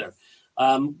beings either.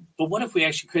 But what if we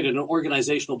actually created an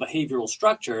organizational behavioral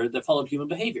structure that followed human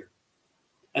behavior?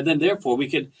 And then, therefore, we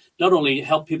could not only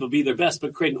help people be their best,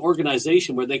 but create an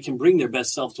organization where they can bring their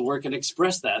best self to work and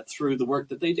express that through the work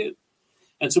that they do.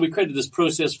 And so we created this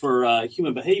process for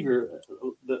human behavior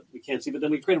that we can't see, but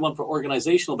then we created one for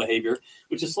organizational behavior,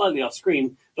 which is slightly off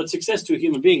screen. But success to a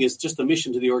human being is just the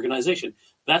mission to the organization.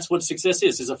 That's what success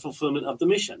is a fulfillment of the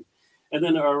mission. And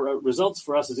then our results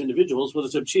for us as individuals, well,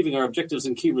 it's achieving our objectives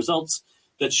and key results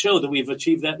that show that we've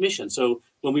achieved that mission. So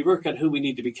when we work at who we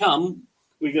need to become,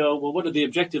 we go, well, what are the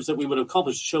objectives that we would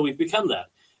accomplish to show we've become that?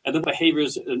 And then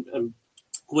behaviors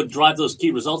would drive those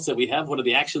key results that we have. What are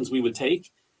the actions we would take?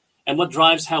 And what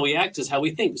drives how we act is how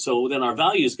we think. So then our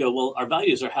values go, well, our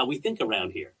values are how we think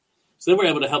around here. So then we're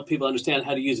able to help people understand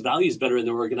how to use values better in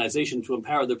their organization to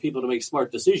empower their people to make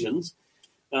smart decisions.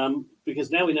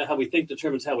 Because now we know how we think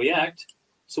determines how we act.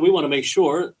 So we want to make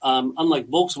sure, unlike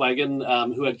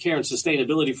Volkswagen, who had care and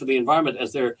sustainability for the environment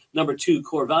as their number 2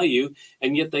 core value,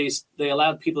 and yet they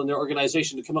allowed people in their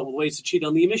organization to come up with ways to cheat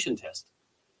on the emission test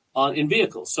in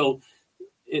vehicles. So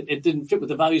it didn't fit with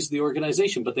the values of the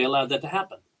organization, but they allowed that to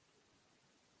happen.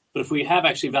 But if we have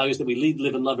actually values that we lead,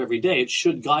 live, and love every day, it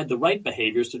should guide the right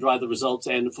behaviors to drive the results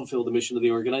and fulfill the mission of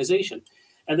the organization.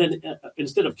 And then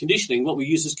instead of conditioning, what we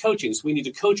use is coaching. So we need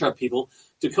to coach our people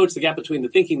to coach the gap between the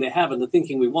thinking they have and the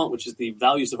thinking we want, which is the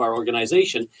values of our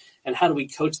organization. And how do we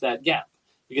coach that gap?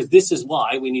 Because this is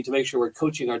why we need to make sure we're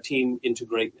coaching our team into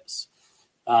greatness.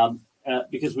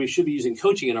 Because we should be using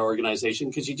coaching in our organization,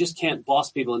 because you just can't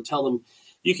boss people and tell them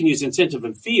you can use incentive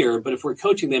and fear. But if we're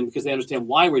coaching them because they understand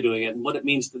why we're doing it and what it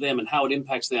means to them and how it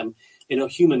impacts them in a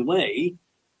human way,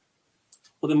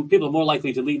 well, then people are more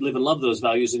likely to lead, live, and love those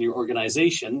values in your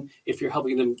organization if you're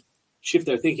helping them shift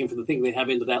their thinking from the thing they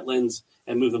have into that lens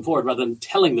and move them forward, rather than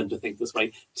telling them to think this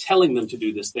way, telling them to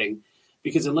do this thing.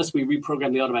 Because unless we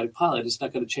reprogram the automatic pilot, it's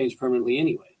not going to change permanently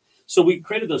anyway. So we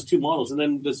created those two models. And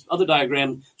then this other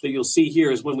diagram that you'll see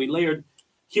here is when we layered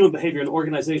human behavior and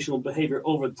organizational behavior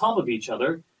over the top of each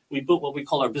other, we built what we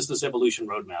call our business evolution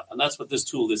roadmap. And that's what this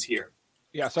tool is here.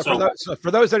 Yeah. So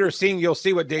for those that are seeing, you'll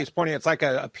see what Dave's pointing. It's like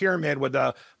a pyramid with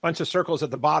a bunch of circles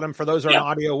at the bottom. For those who are on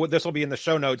audio, this will be in the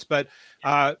show notes, but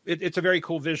it's a very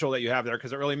cool visual that you have there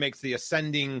because it really makes the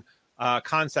ascending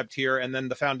concept here, and then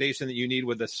the foundation that you need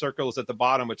with the circles at the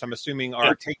bottom, which I'm assuming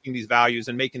are taking these values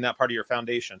and making that part of your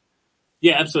foundation.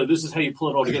 Yeah, absolutely. This is how you pull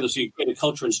it all together. So you create a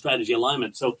culture and strategy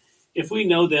alignment. So if we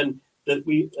know then that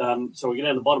we get down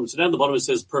the bottom. So down the bottom it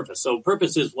says purpose. So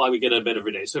purpose is why we get out of bed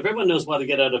every day. So if everyone knows why they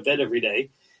get out of bed every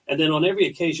day, and then on every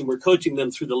occasion we're coaching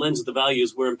them through the lens of the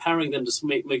values, we're empowering them to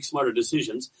make smarter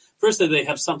decisions. First, that they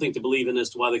have something to believe in as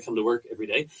to why they come to work every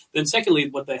day. Then secondly,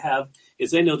 what they have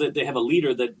is they know that they have a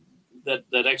leader that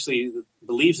actually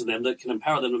believes in them, that can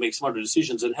empower them to make smarter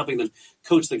decisions and helping them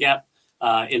coach the gap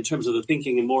in terms of the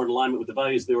thinking and more in alignment with the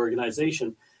values of the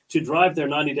organization to drive their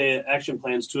 90-day action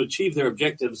plans, to achieve their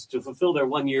objectives, to fulfill their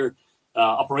one-year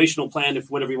operational plan,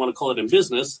 if whatever you want to call it in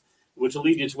business, which will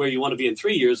lead you to where you want to be in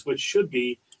 3 years, which should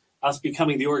be us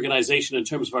becoming the organization in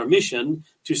terms of our mission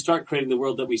to start creating the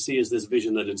world that we see as this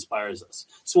vision that inspires us.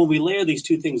 So when we layer these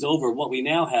two things over, what we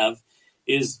now have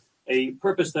is a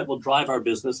purpose that will drive our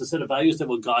business, a set of values that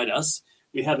will guide us.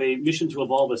 We have a mission to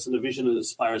evolve us and a vision that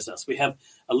inspires us. We have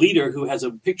a leader who has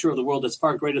a picture of the world that's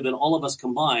far greater than all of us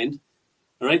combined,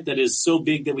 all right, that is so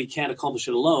big that we can't accomplish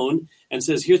it alone, and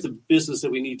says, here's the business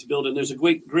that we need to build. And there's a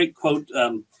great quote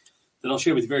that I'll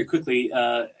share with you very quickly.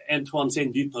 Antoine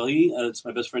Saint-Exupéry, it's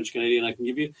my best French Canadian I can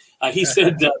give you. He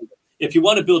said, if you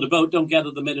want to build a boat, don't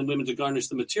gather the men and women to garnish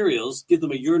the materials. Give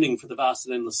them a yearning for the vast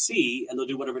and endless sea, and they'll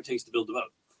do whatever it takes to build the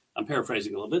boat. I'm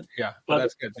paraphrasing a little bit. Yeah, but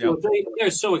that's good. Yeah. So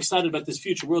they're so excited about this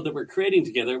future world that we're creating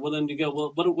together. Well, then you go,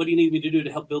 well, what do you need me to do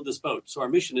to help build this boat? So our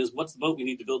mission is, what's the boat we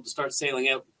need to build to start sailing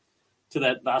out to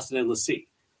that vast and endless sea?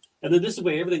 And then this is the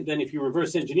way everything, then if you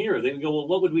reverse engineer, they go, well,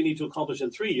 what would we need to accomplish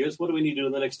in 3 years? What do we need to do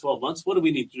in the next 12 months? What do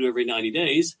we need to do every 90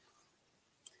 days?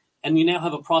 And you now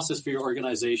have a process for your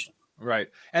organization. Right.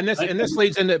 And this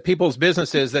leads into people's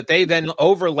businesses that they then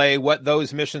overlay what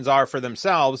those missions are for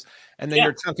themselves. And then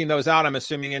you're chunking those out, I'm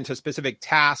assuming, into specific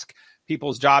task,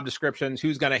 people's job descriptions,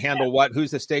 who's going to handle what, who's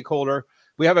the stakeholder.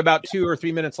 We have about 2 or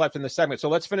 3 minutes left in the segment. So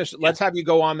let's finish. Let's have you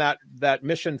go on that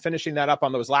mission, finishing that up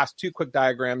on those last 2 quick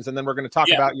diagrams. And then we're going to talk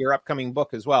about your upcoming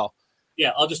book as well.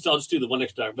 Yeah, I'll just do the one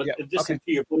next diagram. But just to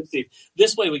your point, Steve,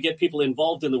 this way we get people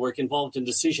involved in the work, involved in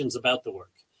decisions about the work.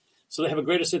 So they have a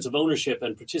greater sense of ownership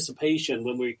and participation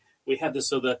when we have this.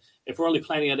 So that if we're only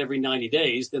planning out every 90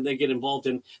 days, then they get involved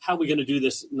in how we're going to do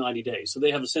this 90 days. So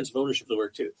they have a sense of ownership of the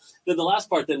work too. Then the last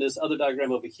part, then, this other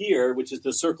diagram over here, which is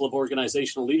the circle of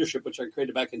organizational leadership, which I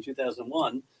created back in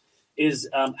 2001, is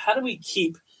how do we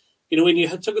keep, when you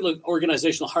took a look at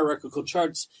organizational hierarchical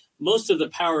charts, most of the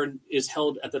power is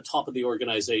held at the top of the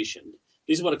organization.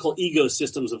 These are what I call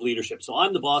ecosystems of leadership. So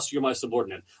I'm the boss, you're my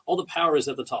subordinate. All the power is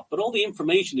at the top, but all the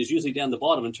information is usually down the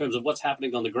bottom in terms of what's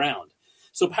happening on the ground.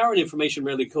 So power and information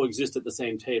rarely coexist at the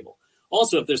same table.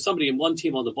 Also, if there's somebody in one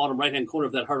team on the bottom right-hand corner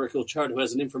of that hierarchical chart who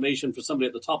has an information for somebody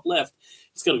at the top left,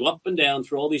 it's going to go up and down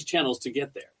through all these channels to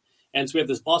get there. And so we have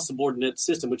this boss-subordinate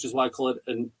system, which is why I call it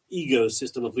an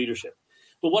ecosystem of leadership.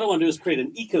 But what I want to do is create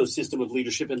an ecosystem of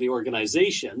leadership in the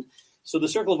organization. So the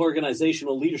circle of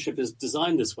organizational leadership is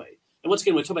designed this way. And once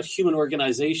again, when we talk about human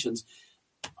organizations,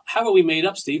 how are we made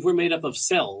up, Steve? We're made up of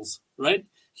cells, right?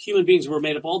 Human beings were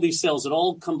made up, all these cells that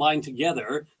all combine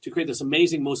together to create this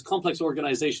amazing, most complex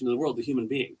organization in the world, the human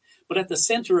being. But at the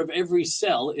center of every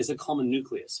cell is a common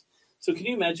nucleus. So can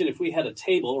you imagine if we had a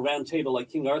round table like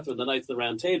King Arthur, the Knights of the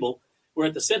Round Table, where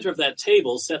at the center of that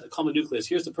table set a common nucleus.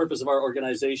 Here's the purpose of our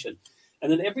organization.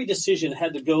 And then every decision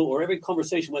had to go, or every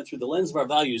conversation went through the lens of our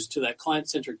values to that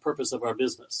client-centric purpose of our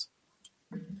business.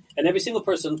 And every single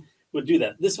person would do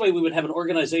that. This way we would have an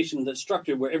organization that's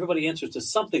structured where everybody answers to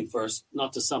something first,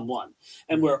 not to someone.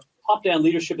 And where top-down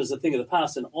leadership is a thing of the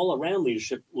past and all-around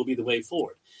leadership will be the way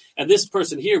forward. And this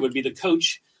person here would be the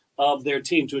coach of their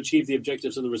team to achieve the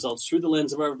objectives and the results through the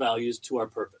lens of our values to our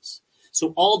purpose.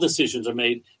 So all decisions are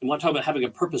made, and when I talk about having a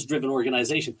purpose-driven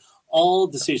organization, all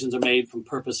decisions are made from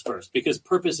purpose first, because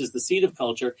purpose is the seed of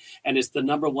culture, and it's the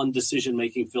number one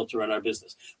decision-making filter in our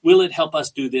business. Will it help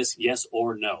us do this, yes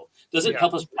or no? Does it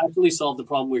help us practically solve the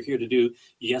problem we're here to do,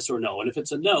 yes or no? And if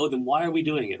it's a no, then why are we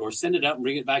doing it? Or send it out and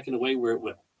bring it back in a way where it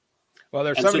will. Well,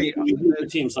 there's so many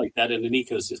teams like that in an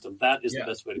ecosystem. That is the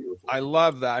best way to go. I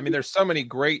love that. I mean, there's so many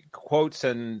great quotes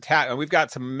and we've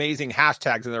got some amazing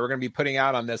hashtags in there we're going to be putting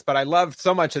out on this, but I love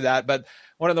so much of that. But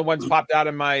one of the ones popped out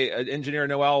in my engineer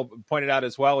Noel pointed out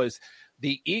as well is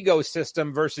the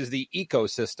ecosystem versus the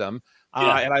ecosystem.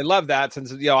 And I love that,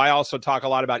 since, I also talk a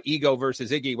lot about ego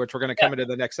versus Iggy, which we're going to come into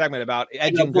the next segment about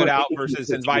edging good out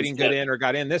versus inviting good in or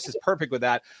got in. This is perfect with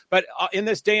that. But in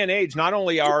this day and age, not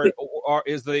only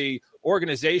is the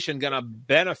organization going to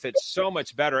benefit so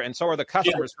much better, and so are the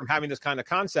customers from having this kind of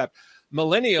concept.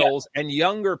 Millennials and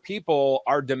younger people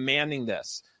are demanding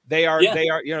this. They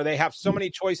have so many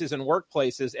choices in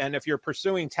workplaces. And if you're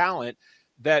pursuing talent,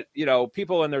 that,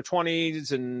 people in their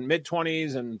 20s and mid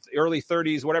 20s and early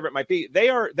 30s, whatever it might be,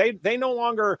 they no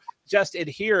longer just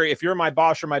adhere. If you're my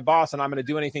boss, you're my boss, and I'm going to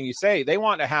do anything you say. They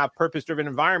want to have purpose-driven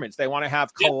environments. They want to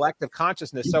have collective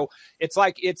consciousness. So it's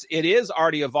like it is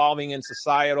already evolving in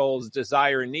societal's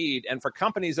desire and need. And for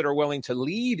companies that are willing to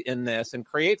lead in this and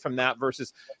create from that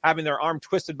versus having their arm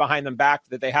twisted behind them back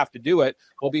that they have to do it,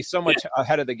 will be so much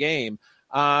ahead of the game.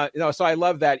 So I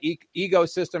love that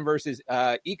ecosystem versus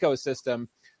ecosystem.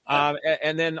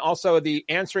 And then also the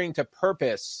answering to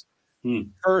purpose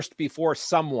first before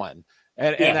someone.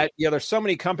 And that, there's so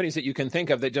many companies that you can think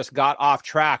of that just got off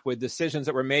track with decisions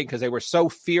that were made because they were so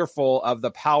fearful of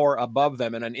the power above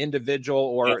them and an individual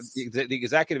or the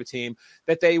executive team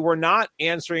that they were not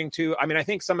answering to. I mean, I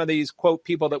think some of these quote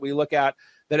people that we look at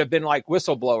that have been like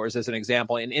whistleblowers, as an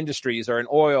example, in industries or in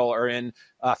oil or in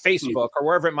Facebook or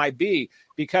wherever it might be,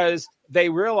 because they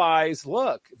realize,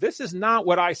 look, this is not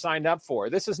what I signed up for.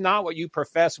 This is not what you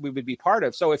profess we would be part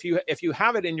of. So if you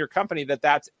have it in your company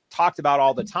that's talked about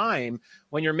all the time,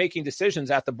 when you're making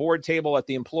decisions at the board table, at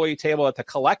the employee table, at the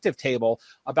collective table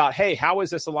about, hey, how is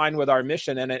this aligned with our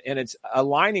mission? And it's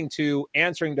aligning to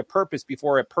answering to purpose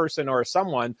before a person or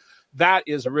someone. That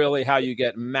is really how you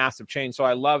get massive change. So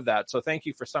I love that. So thank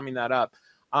you for summing that up.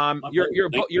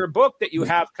 Your book that you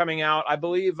have coming out, I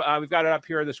believe we've got it up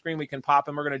here on the screen. We can pop,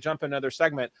 and we're going to jump another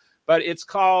segment. But it's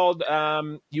called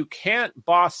 "You Can't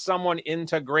Boss Someone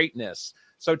into Greatness."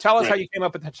 So tell us how you came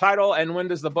up with the title, and when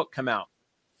does the book come out?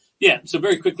 Yeah. So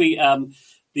very quickly, I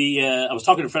was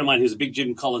talking to a friend of mine who's a big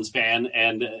Jim Collins fan,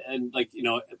 and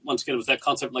once again, it was that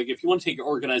concept, like, if you want to take your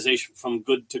organization from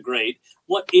good to great,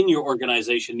 what in your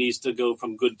organization needs to go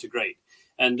from good to great?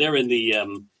 And they're in the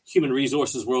human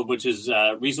resources world, which is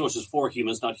resources for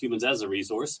humans, not humans as a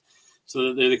resource.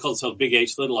 So they call themselves Big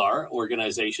H, Little R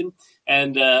organization.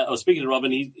 And I was speaking to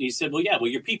Robin. He said, well,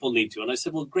 your people need to. And I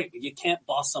said, well, great, but you can't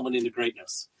boss someone into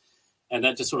greatness. And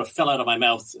that just sort of fell out of my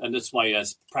mouth. And that's why,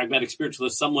 as pragmatic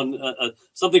spiritualist,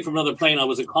 something from another plane, I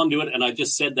was a conduit, and I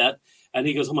just said that. And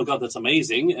he goes, oh, my God, that's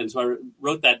amazing. And so I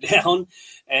wrote that down.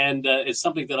 And it's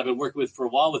something that I've been working with for a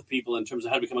while with people in terms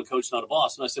of how to become a coach, not a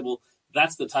boss. And I said, well,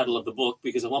 that's the title of the book,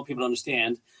 because I want people to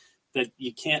understand that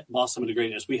you can't boss someone to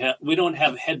greatness. We don't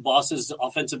have head bosses,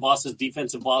 offensive bosses,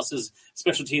 defensive bosses,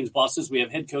 special teams bosses. We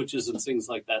have head coaches and things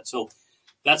like that. So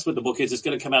that's what the book is. It's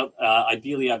going to come out,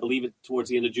 ideally, I believe it towards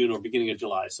the end of June or beginning of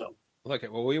July. So,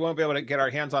 well, we won't be able to get our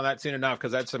hands on that soon enough,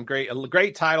 because that's a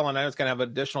great title, and I know it's going to have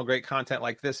additional great content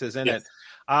like this is in it.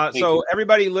 So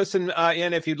everybody listen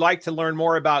in. If you'd like to learn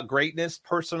more about greatness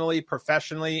personally,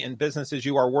 professionally, in businesses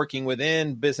you are working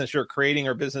within, business you're creating,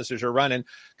 or businesses you're running,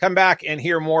 come back and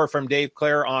hear more from Dave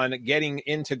Clare on getting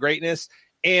into greatness,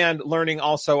 and learning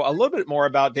also a little bit more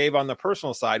about Dave on the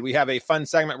personal side. We have a fun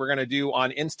segment we're going to do on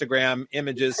Instagram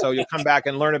images, so you'll come back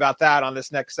and learn about that on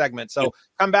this next segment. So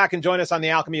come back and join us on the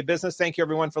Alchemy of Business. Thank you,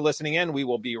 everyone, for listening in. We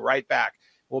will be right back.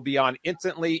 We'll be on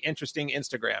Instantly Interesting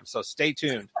Instagram, so stay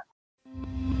tuned.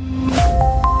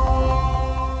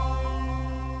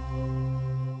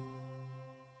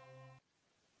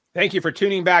 Thank you for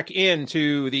tuning back in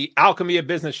to the Alchemy of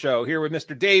Business show here with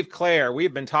Mr. Dave Clare.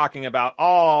 We've been talking about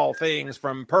all things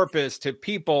from purpose to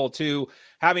people to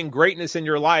having greatness in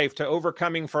your life to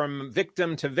overcoming from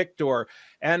victim to victor.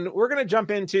 And we're going to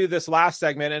jump into this last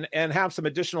segment and have some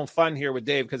additional fun here with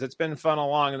Dave, because it's been fun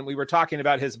along. And we were talking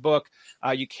about his book,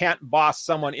 You Can't Boss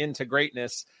Someone into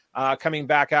Greatness, coming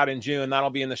back out in June. That'll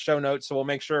be in the show notes. So we'll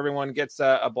make sure everyone gets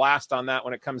a blast on that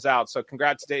when it comes out. So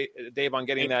congrats, Dave, on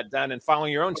getting that done and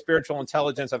following your own spiritual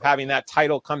intelligence of having that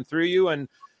title come through you. And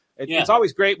it's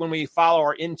always great when we follow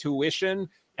our intuition,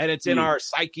 and it's in our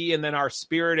psyche, and then our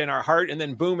spirit and our heart, and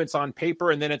then boom, it's on paper,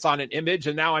 and then it's on an image.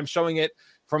 And now I'm showing it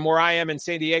from where I am in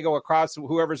San Diego across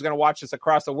whoever's going to watch this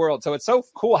across the world. So it's so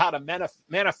cool how to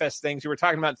manifest things. You were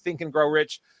talking about Think and Grow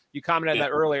Rich. You commented on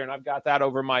that earlier, and I've got that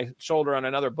over my shoulder on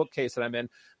another bookcase that I'm in.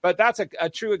 But that's a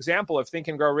true example of Think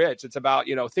and Grow Rich. It's about,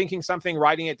 thinking something,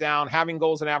 writing it down, having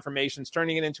goals and affirmations,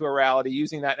 turning it into a reality,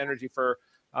 using that energy for,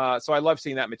 so I love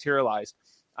seeing that materialize.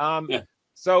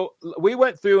 So we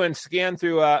went through and scanned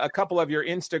through a couple of your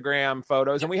Instagram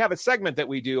photos, and we have a segment that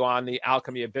we do on the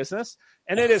Alchemy of Business,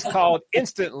 and it is called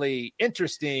Instantly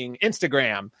Interesting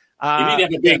Instagram. You need to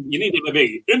have a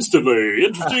big Instagram,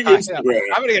 interesting Instagram.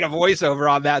 I'm going to get a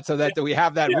voiceover on that so that we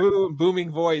have that booming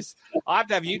voice. I'll have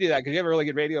to have you do that because you have a really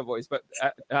good radio voice. But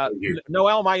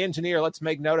Noel, my engineer, let's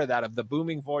make note of that, of the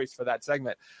booming voice for that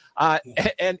segment.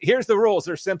 And here's the rules.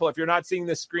 They're simple. If you're not seeing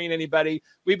this screen, anybody,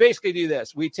 we basically do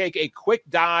this. We take a quick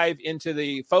dive into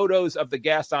the photos of the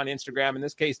guest on Instagram, in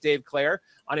this case, Dave Clare,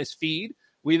 on his feed.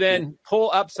 We then pull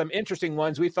up some interesting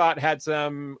ones we thought had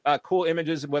some cool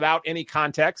images without any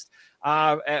context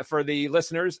for the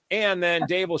listeners. And then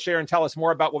Dave will share and tell us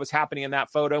more about what was happening in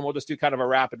that photo. And we'll just do kind of a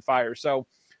rapid fire. So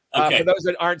for those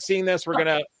that aren't seeing this, we're going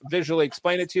to visually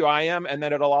explain it to you. I am. And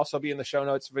then it'll also be in the show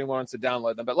notes if anyone wants to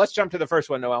download them. But let's jump to the first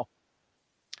one, Noel.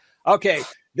 Okay,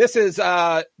 this is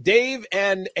Dave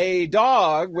and a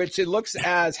dog, which it looks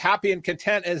as happy and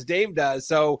content as Dave does.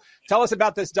 So tell us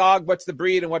about this dog. What's the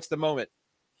breed and what's the moment?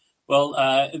 Well,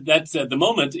 that's the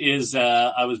moment is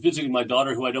I was visiting my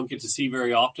daughter, who I don't get to see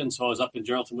very often. So I was up in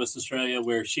Geraldton, West Australia,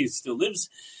 where she still lives.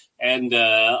 And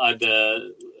I've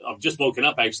just woken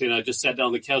up, actually, and I just sat down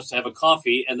on the couch to have a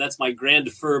coffee. And that's my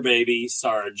grand fur baby,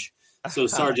 Sarge. So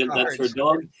Sergeant, that's her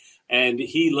dog. And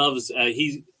he loves,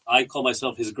 I call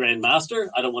myself his grandmaster.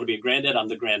 I don't want to be a granddad. I'm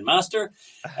the grandmaster.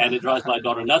 And it drives my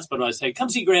daughter nuts. But when I say, come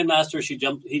see grandmaster,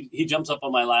 he jumps up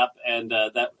on my lap. And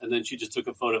then she just took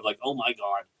a photo of like, oh, my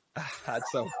God. That's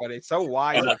so funny. So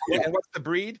wise. And what's the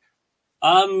breed?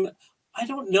 I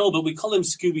don't know, but we call him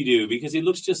Scooby-Doo because he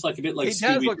looks just like a bit like Scooby-Doo.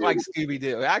 He does look like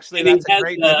Scooby-Doo. Actually, and that's a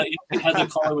great name. He has a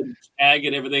collar with a tag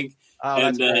and everything. Oh,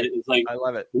 and it's like, I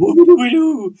love it.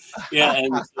 Woo-doo-doo-doo. Yeah,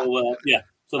 and so,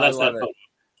 so that's that photo.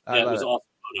 That was an awesome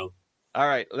photo. All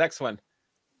right, next one.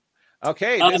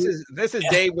 Okay, this is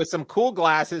Dave with some cool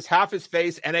glasses, half his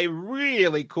face, and a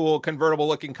really cool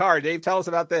convertible-looking car. Dave, tell us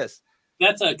about this.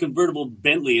 That's a convertible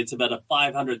Bentley. It's about a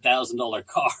 $500,000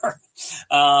 car.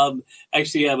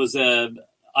 Actually, I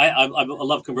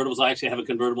love convertibles. I actually have a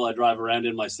convertible I drive around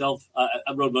in myself.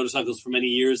 I rode motorcycles for many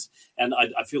years, and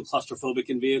I feel claustrophobic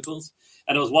in vehicles.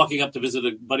 And I was walking up to visit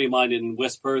a buddy of mine in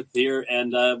West Perth here,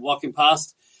 and walking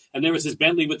past, and there was this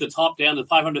Bentley with the top down, the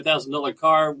 $500,000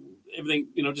 car, everything,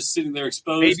 just sitting there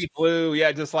exposed. Baby blue,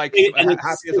 yeah, just like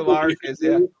happy as a lark is,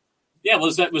 yeah. Yeah,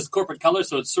 well, that was corporate color,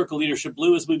 so it's circle leadership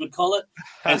blue, as we would call it.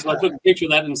 And so I took a picture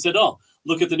of that and said, "Oh,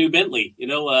 look at the new Bentley.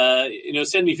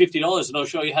 Send me $50 and I'll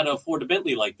show you how to afford a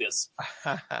Bentley like this."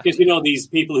 Because these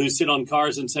people who sit on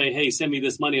cars and say, "Hey, send me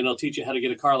this money and I'll teach you how to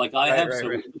get a car like I have."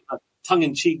 So a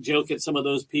tongue-in-cheek joke at some of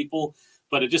those people,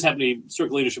 but it just happened to be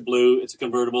circle leadership blue. It's a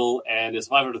convertible and it's a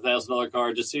 $500,000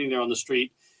 car just sitting there on the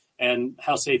street. And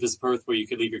how safe is Perth, where you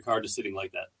could leave your car just sitting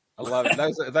like that? I love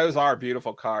it. Those are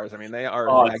beautiful cars. I mean, they are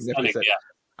magnificent. Stunning,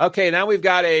 yeah. Okay, now we've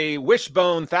got a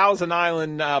Wishbone Thousand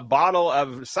Island bottle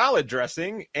of salad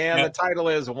dressing, and the title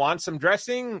is "Want Some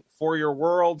Dressing for Your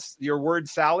Word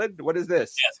Salad." What is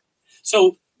this? Yes.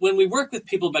 So when we work with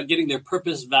people about getting their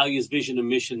purpose, values, vision, and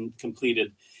mission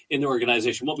completed in their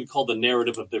organization, what we call the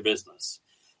narrative of their business,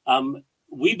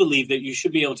 we believe that you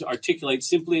should be able to articulate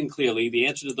simply and clearly the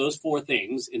answer to those four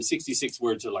things in 66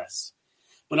 words or less.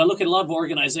 When I look at a lot of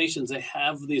organizations, they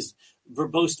have these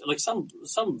verbose, like some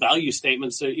value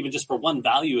statements, even just for one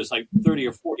value is like 30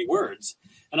 or 40 words.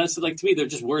 And I said, to me, they're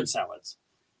just word salads.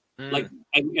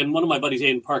 And one of my buddies,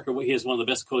 Aidan Parker, he has one of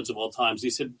the best quotes of all times. He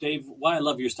said, "Dave, why I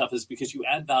love your stuff is because you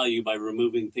add value by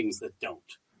removing things that don't."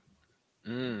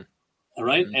 All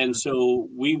right. Mm-hmm. And so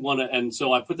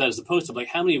so I put that as a post of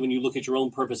how many, when you look at your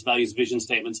own purpose, values, vision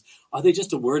statements, are they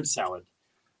just a word salad?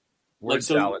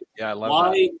 Salad. Yeah, I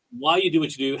love that. Why you do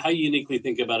what you do, how you uniquely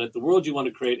think about it, the world you want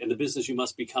to create, and the business you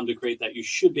must become to create that, you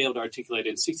should be able to articulate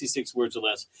in 66 words or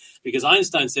less. Because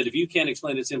Einstein said, if you can't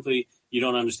explain it simply, you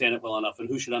don't understand it well enough. And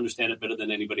who should understand it better than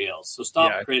anybody else? So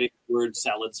stop creating word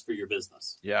salads for your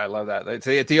business. Yeah, I love that.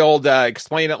 It's the old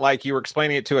explain it like you were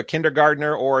explaining it to a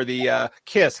kindergartner, or the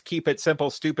KISS, keep it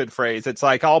simple, stupid phrase. It's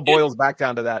all boils back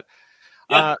down to that.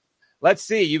 Yeah. Let's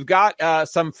see. You've got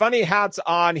some funny hats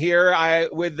on here.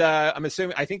 I'm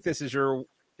assuming. I think this is your.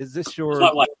 Is this your?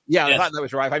 Yeah, yes. I thought that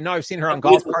was your wife. I know I've seen her on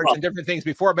golf carts and different things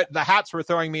before, but the hats were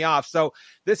throwing me off. So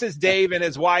this is Dave and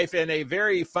his wife in a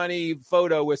very funny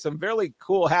photo with some really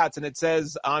cool hats, and it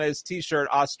says on his T-shirt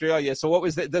Australia. So what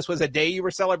was this? Was a day you were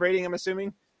celebrating? I'm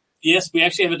assuming. Yes, we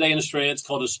actually have a day in Australia. It's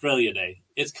called Australia Day.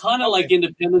 It's kind of like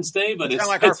Independence Day, but it's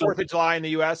kind of like our 4th of July in the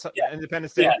U.S.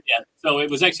 Independence Day. Yeah. So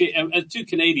it was actually two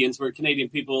Canadians. We're Canadian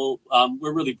people.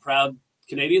 We're really proud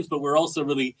Canadians, but we're also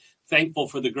really thankful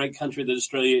for the great country that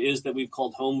Australia is, that we've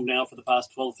called home now for the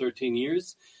past 12, 13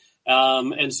 years.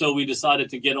 And so we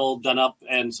decided to get all done up.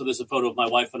 And so there's a photo of my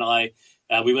wife and I.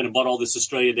 We went and bought all this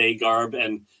Australia Day garb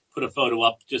and put a photo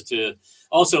up just to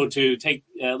also to take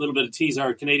a little bit of tease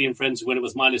our Canadian friends. When it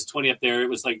was minus 20 up there, it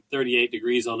was like 38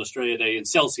 degrees on Australia Day in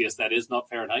Celsius, that is, not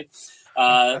Fahrenheit.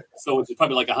 So it's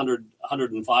probably like 100,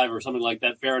 105 or something like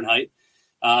that Fahrenheit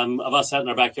of us out in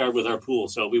our backyard with our pool.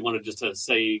 So we wanted just to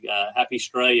say happy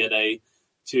Australia Day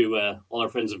to all our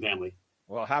friends and family.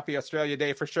 Well, happy Australia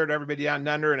Day for sure to everybody down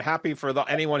under, and happy for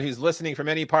anyone who's listening from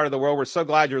any part of the world. We're so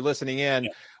glad you're listening in. Yeah.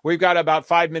 We've got about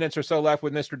 5 minutes or so left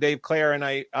with Mr. Dave Clare, and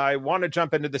I want to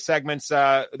jump into the segments.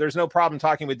 There's no problem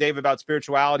talking with Dave about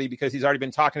spirituality because he's already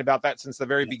been talking about that since the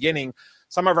very beginning.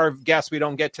 Some of our guests, we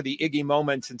don't get to the Iggy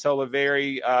moments until the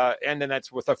very end, and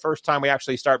that's with the first time we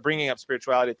actually start bringing up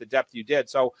spirituality at the depth you did.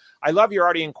 So I love you're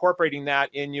already incorporating that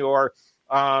in your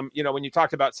when you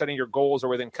talked about setting your goals or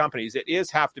within companies, it is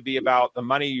have to be about the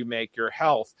money you make, your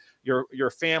health, your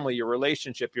family, your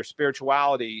relationship, your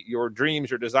spirituality, your dreams,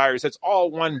 your desires. It's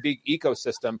all one big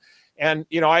ecosystem. And,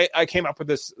 I came up with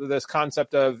this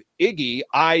concept of Iggy,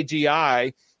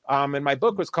 IGI, and my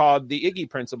book was called The Iggy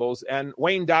Principles. And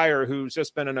Wayne Dyer, who's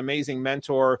just been an amazing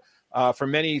mentor for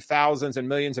many thousands and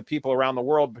millions of people around the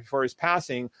world before his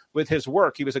passing with his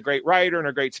work. He was a great writer and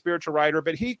a great spiritual writer,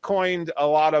 but he coined a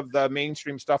lot of the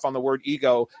mainstream stuff on the word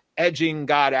ego, edging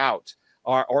God out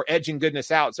or edging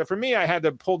goodness out. So for me, I had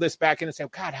to pull this back in and say,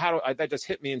 God, that just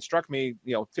hit me and struck me,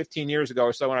 15 years ago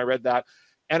or so when I read that.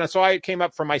 And so I came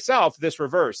up for myself, this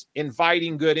reverse,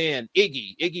 inviting good in,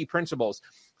 Iggy principles.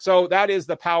 So that is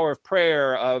the power of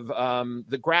prayer, of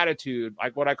the gratitude,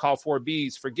 like what I call 4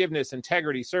 B's, forgiveness,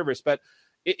 integrity, service. But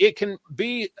it can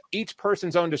be each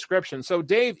person's own description. So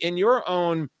Dave, in your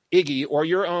own Iggy or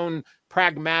your own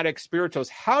pragmatic spirituals,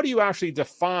 how do you actually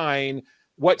define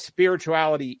what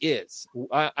spirituality is?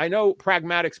 I know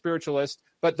pragmatic spiritualist,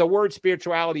 but the word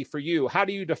spirituality for you, how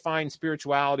do you define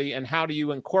spirituality and how do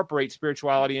you incorporate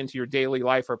spirituality into your daily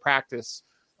life or practice?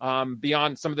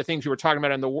 Beyond some of the things you were talking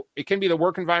about, it can be the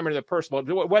work environment or the personal.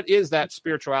 What is that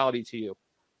spirituality to you?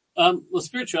 Well,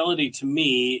 spirituality to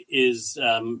me is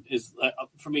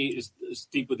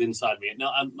deep within inside me.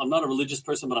 Now, I'm not a religious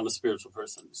person, but I'm a spiritual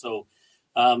person. So,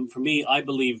 for me, I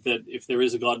believe that if there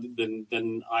is a God,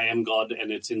 then I am God,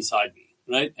 and it's inside me,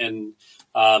 right?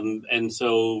 And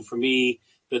so for me,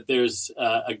 that there's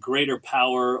a greater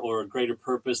power or a greater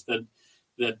purpose that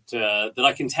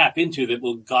I can tap into that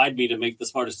will guide me to make the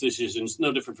smartest decisions.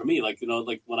 No different for me. Like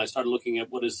when I started looking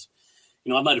at what is,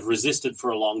 I might have resisted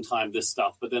for a long time this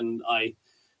stuff, but then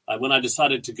when I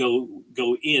decided to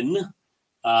go in,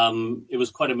 it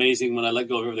was quite amazing when I let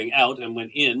go of everything out and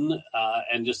went in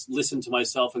and just listened to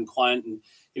myself and quiet and,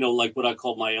 like what I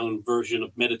call my own version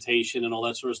of meditation and all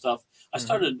that sort of stuff. I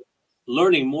started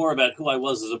learning more about who I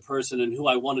was as a person and who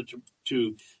I wanted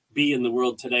to be in the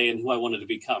world today and who I wanted to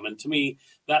become. And to me,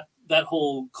 that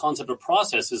whole concept or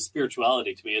process is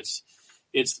spirituality to me.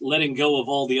 It's letting go of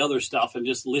all the other stuff and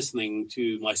just listening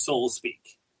to my soul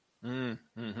speak.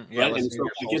 Mm-hmm. Yeah, right. And so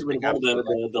I get rid of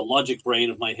all the logic brain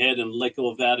of my head and let go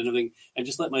of that and everything and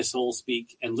just let my soul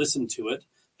speak and listen to it.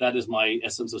 That is my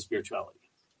essence of spirituality.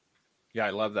 Yeah,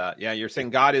 I love that. Yeah, you're saying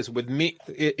God is with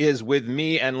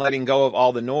me and letting go of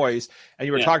all the noise. And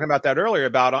you were talking about that earlier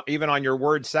about even on your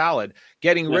word salad,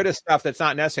 getting rid of stuff that's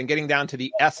not necessary and getting down to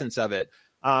the essence of it.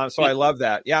 So I love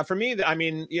that. Yeah, for me, I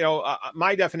mean,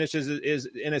 my definition is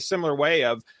in a similar way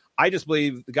of I just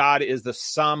believe God is the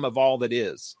sum of all that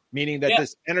is, meaning that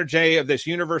this energy of this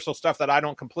universal stuff that I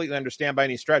don't completely understand by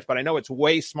any stretch, but I know it's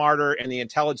way smarter in the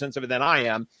intelligence of it than I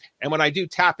am. And when I do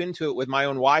tap into it with my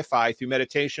own Wi-Fi through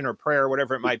meditation or prayer, or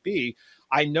whatever it might be,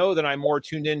 I know that I'm more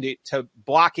tuned into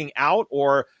blocking out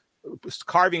or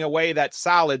carving away that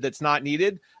salad that's not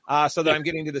needed so that I'm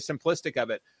getting to the simplistic of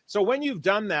it. So when you've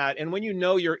done that and when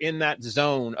you're in that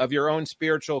zone of your own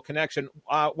spiritual connection,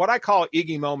 what I call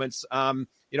Iggy moments,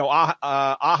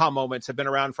 aha moments have been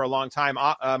around for a long time.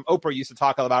 Oprah used to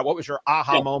talk about what was your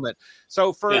aha moment.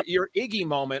 So for your Iggy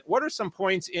moment, what are some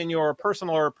points in your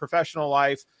personal or professional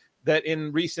life that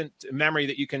in recent memory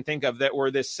that you can think of that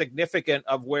were this significant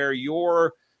of where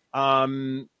your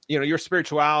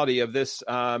spirituality of this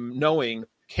knowing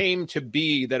came to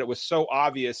be, that it was so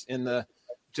obvious in the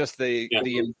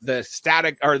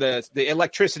static or the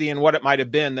electricity and what it might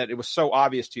have been, that it was so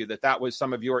obvious to you that was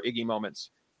some of your Iggy moments?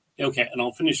 Okay, and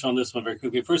I'll finish on this one very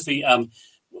quickly. Firstly,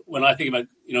 when I think about,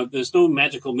 there's no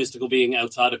magical, mystical being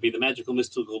outside of me. The magical,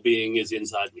 mystical being is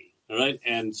inside me, all right?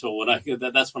 And so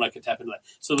that's when I could tap into that.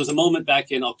 So there was a moment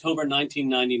back in October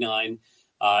 1999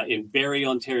 in Barrie,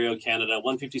 Ontario, Canada,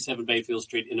 157 Bayfield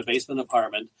Street, in a basement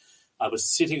apartment. I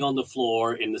was sitting on the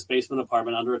floor in this basement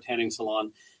apartment under a tanning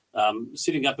salon,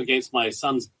 sitting up against my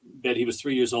son's bed. He was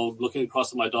 3 years old, looking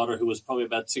across at my daughter, who was probably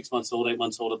about 6 months old, 8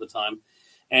 months old at the time.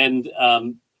 And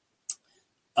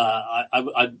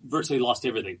I virtually lost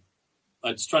everything.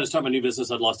 I was trying to start my new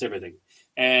business. I'd lost everything.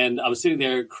 And I was sitting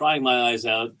there crying my eyes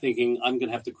out, thinking, I'm going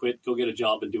to have to quit, go get a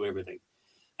job and do everything.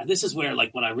 And this is where,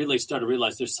 like, when I really started to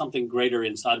realize there's something greater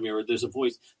inside of me, or there's a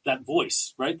voice,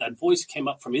 right? That voice came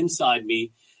up from inside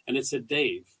me, and it said,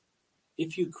 Dave,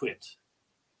 if you quit,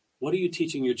 what are you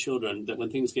teaching your children that when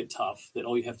things get tough, that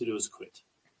all you have to do is quit?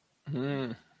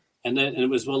 And it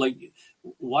was, well, like,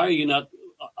 why are you not,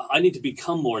 I need to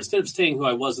become more instead of staying who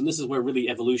I was. And this is where really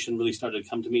evolution really started to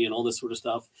come to me, and all this sort of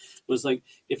stuff was like,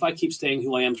 if I keep staying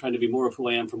who I am, trying to be more of who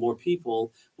I am for more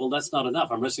people, well, that's not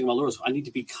enough. I'm resting on my laurels. I need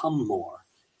to become more.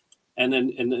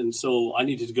 And so I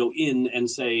needed to go in and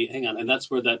say, hang on. And that's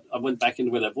where I went back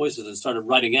into where that voice is and started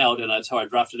writing out. And that's how I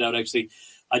drafted out. Actually,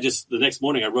 the next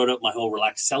morning I wrote out my whole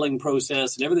relaxed selling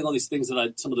process and everything, all these things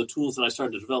some of the tools that I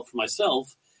started to develop for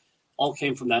myself all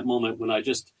came from that moment when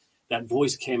that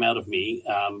voice came out of me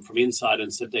from inside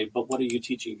and said, Dave, but what are you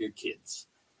teaching your kids?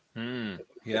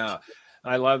 Yeah,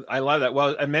 I love that.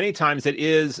 Well, and many times it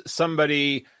is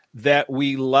somebody that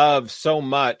we love so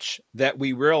much that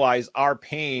we realize our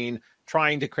pain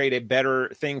trying to create a better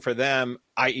thing for them,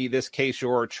 i.e. this case,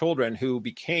 your children who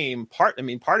became part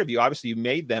of you. Obviously you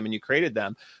made them and you created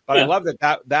them, but yeah. I love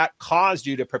that caused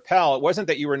you to propel. It wasn't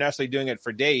that you were necessarily doing it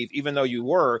for Dave, even though you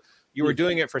were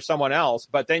doing it for someone else,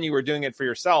 but then you were doing it for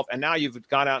yourself. And now you've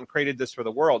gone out and created this for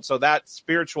the world. So that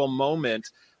spiritual moment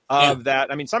of that,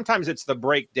 sometimes it's the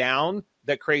breakdown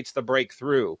that creates the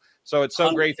breakthrough. So it's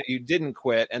so great that you didn't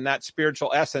quit, and that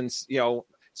spiritual essence,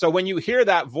 so when you hear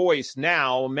that voice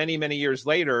now, many, many years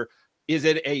later, is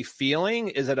it a feeling?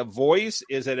 Is it a voice?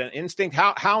 Is it an instinct?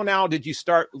 How now did you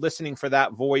start listening for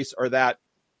that voice or that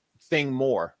thing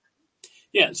more?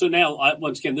 Yeah. So now,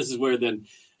 once again, this is where then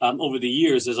over the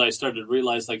years, as I started to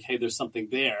realize, like, hey, there's something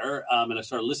there, and I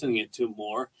started listening it to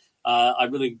more, I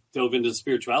really dove into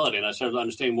spirituality, and I started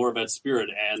understanding more about spirit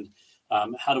and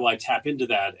how do I tap into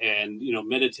that, and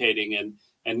meditating and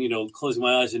closing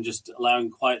my eyes and just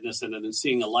allowing quietness and then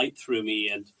seeing a light through me,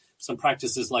 and some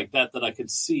practices like that I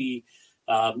could see.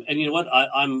 And you know what,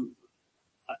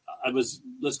 I was,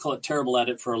 let's call it, terrible at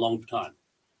it for a long time,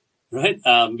 right?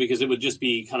 Because it would just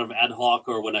be kind of ad hoc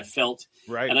or when I felt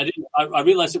right. And I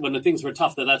realized that when the things were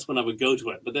tough, that's when I would go to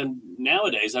it. But then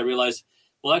nowadays I realized,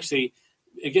 well, actually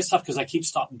it gets tough because I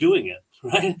stopped doing it,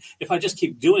 right? If I just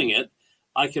keep doing it,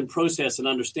 I can process and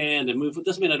understand and move. It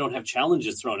doesn't mean I don't have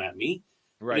challenges thrown at me.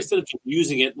 Right. Instead of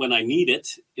using it when I need it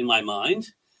in my mind,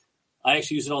 I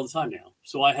actually use it all the time now.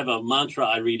 So I have a mantra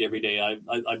I read every day. I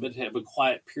have a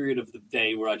quiet period of the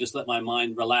day where I just let my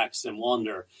mind relax and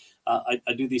wander. I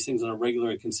do these things on a regular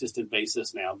and consistent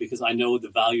basis now because I know the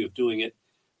value of doing it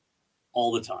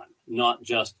all the time, not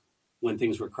just when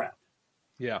things were crap.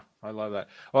 Yeah, I love that.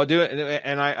 Well, do it.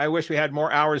 And I wish we had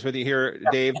more hours with you here,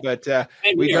 Dave, but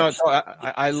we don't.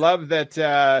 I love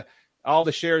that all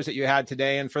the shares that you had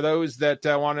today. And for those that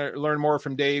want to learn more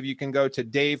from Dave, you can go to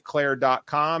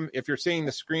daveclare.com. If you're seeing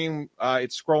the screen,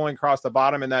 it's scrolling across the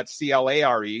bottom, and that's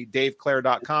CLARE,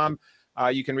 daveclare.com.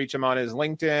 You can reach him on his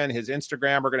LinkedIn, his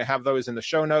Instagram. We're going to have those in the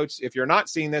show notes. If you're not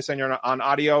seeing this and you're on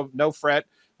audio, no fret.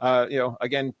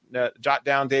 Again, jot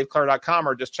down daveclare.com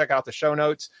or just check out the show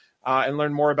notes. And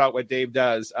learn more about what Dave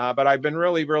does. But I've been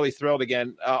really, really thrilled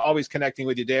again, always connecting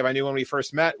with you, Dave. I knew when we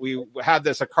first met, we had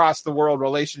this across the world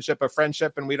relationship of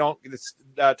friendship, and we don't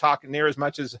talk near as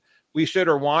much as we should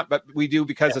or want, but we do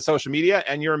because of social media,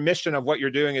 and your mission of what you're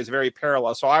doing is very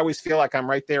parallel. So I always feel like I'm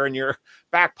right there in your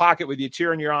back pocket with you,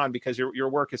 cheering you on, because your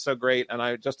work is so great. And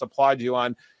I just applaud you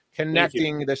on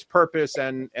connecting this purpose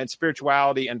and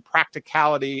spirituality and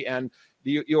practicality, and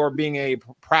you're being a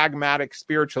pragmatic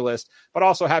spiritualist, but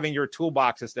also having your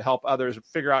toolboxes to help others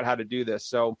figure out how to do this.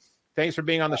 So thanks for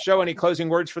being on the show. Any closing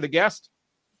words for the guest?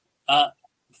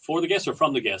 For the guest or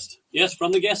from the guest? Yes,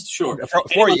 from the guest, sure.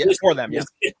 For them, yeah.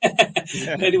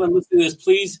 Anyone listening to this,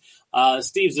 please.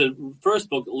 Steve's first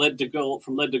book, From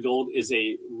Lead to Gold, is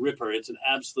a ripper. It's an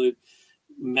absolute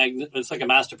it's like a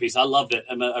masterpiece. I loved it.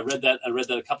 I read that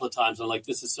a couple of times. I'm like,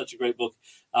 this is such a great book.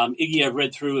 Iggy, I've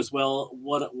read through as well.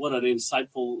 What an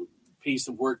insightful piece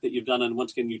of work that you've done. And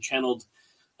once again, you channeled.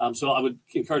 So I would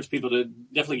encourage people to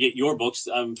definitely get your books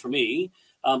for me.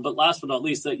 But last but not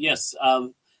least, yes, I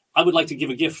would like to give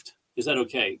a gift. Is that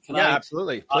okay?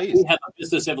 Absolutely. Please. We have a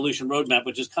business evolution roadmap,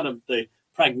 which is kind of the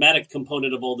pragmatic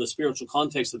component of all the spiritual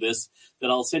context of this, that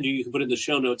I'll send you. You can put it in the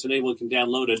show notes and anyone can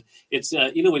download it. It's,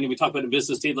 when we talk about a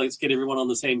business, Steve, let's get everyone on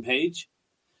the same page.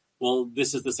 Well,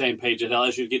 this is the same page. It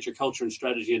allows you to get your culture and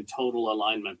strategy in total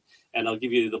alignment. And I'll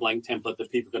give you the blank template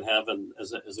that people can have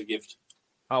as a gift.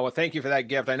 Oh, well, thank you for that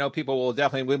gift. I know we will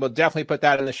definitely put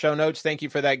that in the show notes. Thank you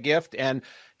for that gift. And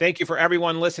thank you for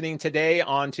everyone listening today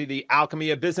on to the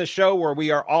Alchemy of Business show, where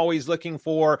we are always looking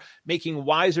for making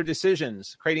wiser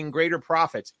decisions, creating greater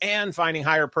profits, and finding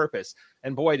higher purpose.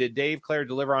 And boy, did Dave Clare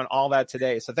deliver on all that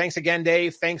today. So thanks again,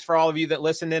 Dave. Thanks for all of you that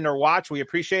listened in or watch. We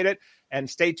appreciate it. And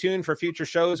stay tuned for future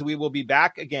shows. We will be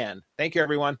back again. Thank you,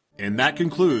 everyone. And that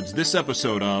concludes this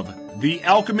episode of The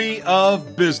Alchemy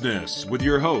of Business with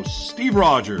your host, Steve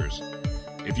Rogers.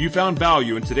 If you found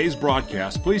value in today's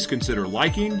broadcast, please consider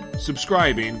liking,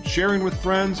 subscribing, sharing with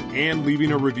friends, and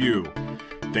leaving a review.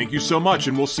 Thank you so much,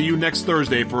 and we'll see you next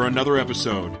Thursday for another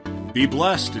episode. Be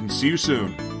blessed and see you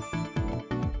soon.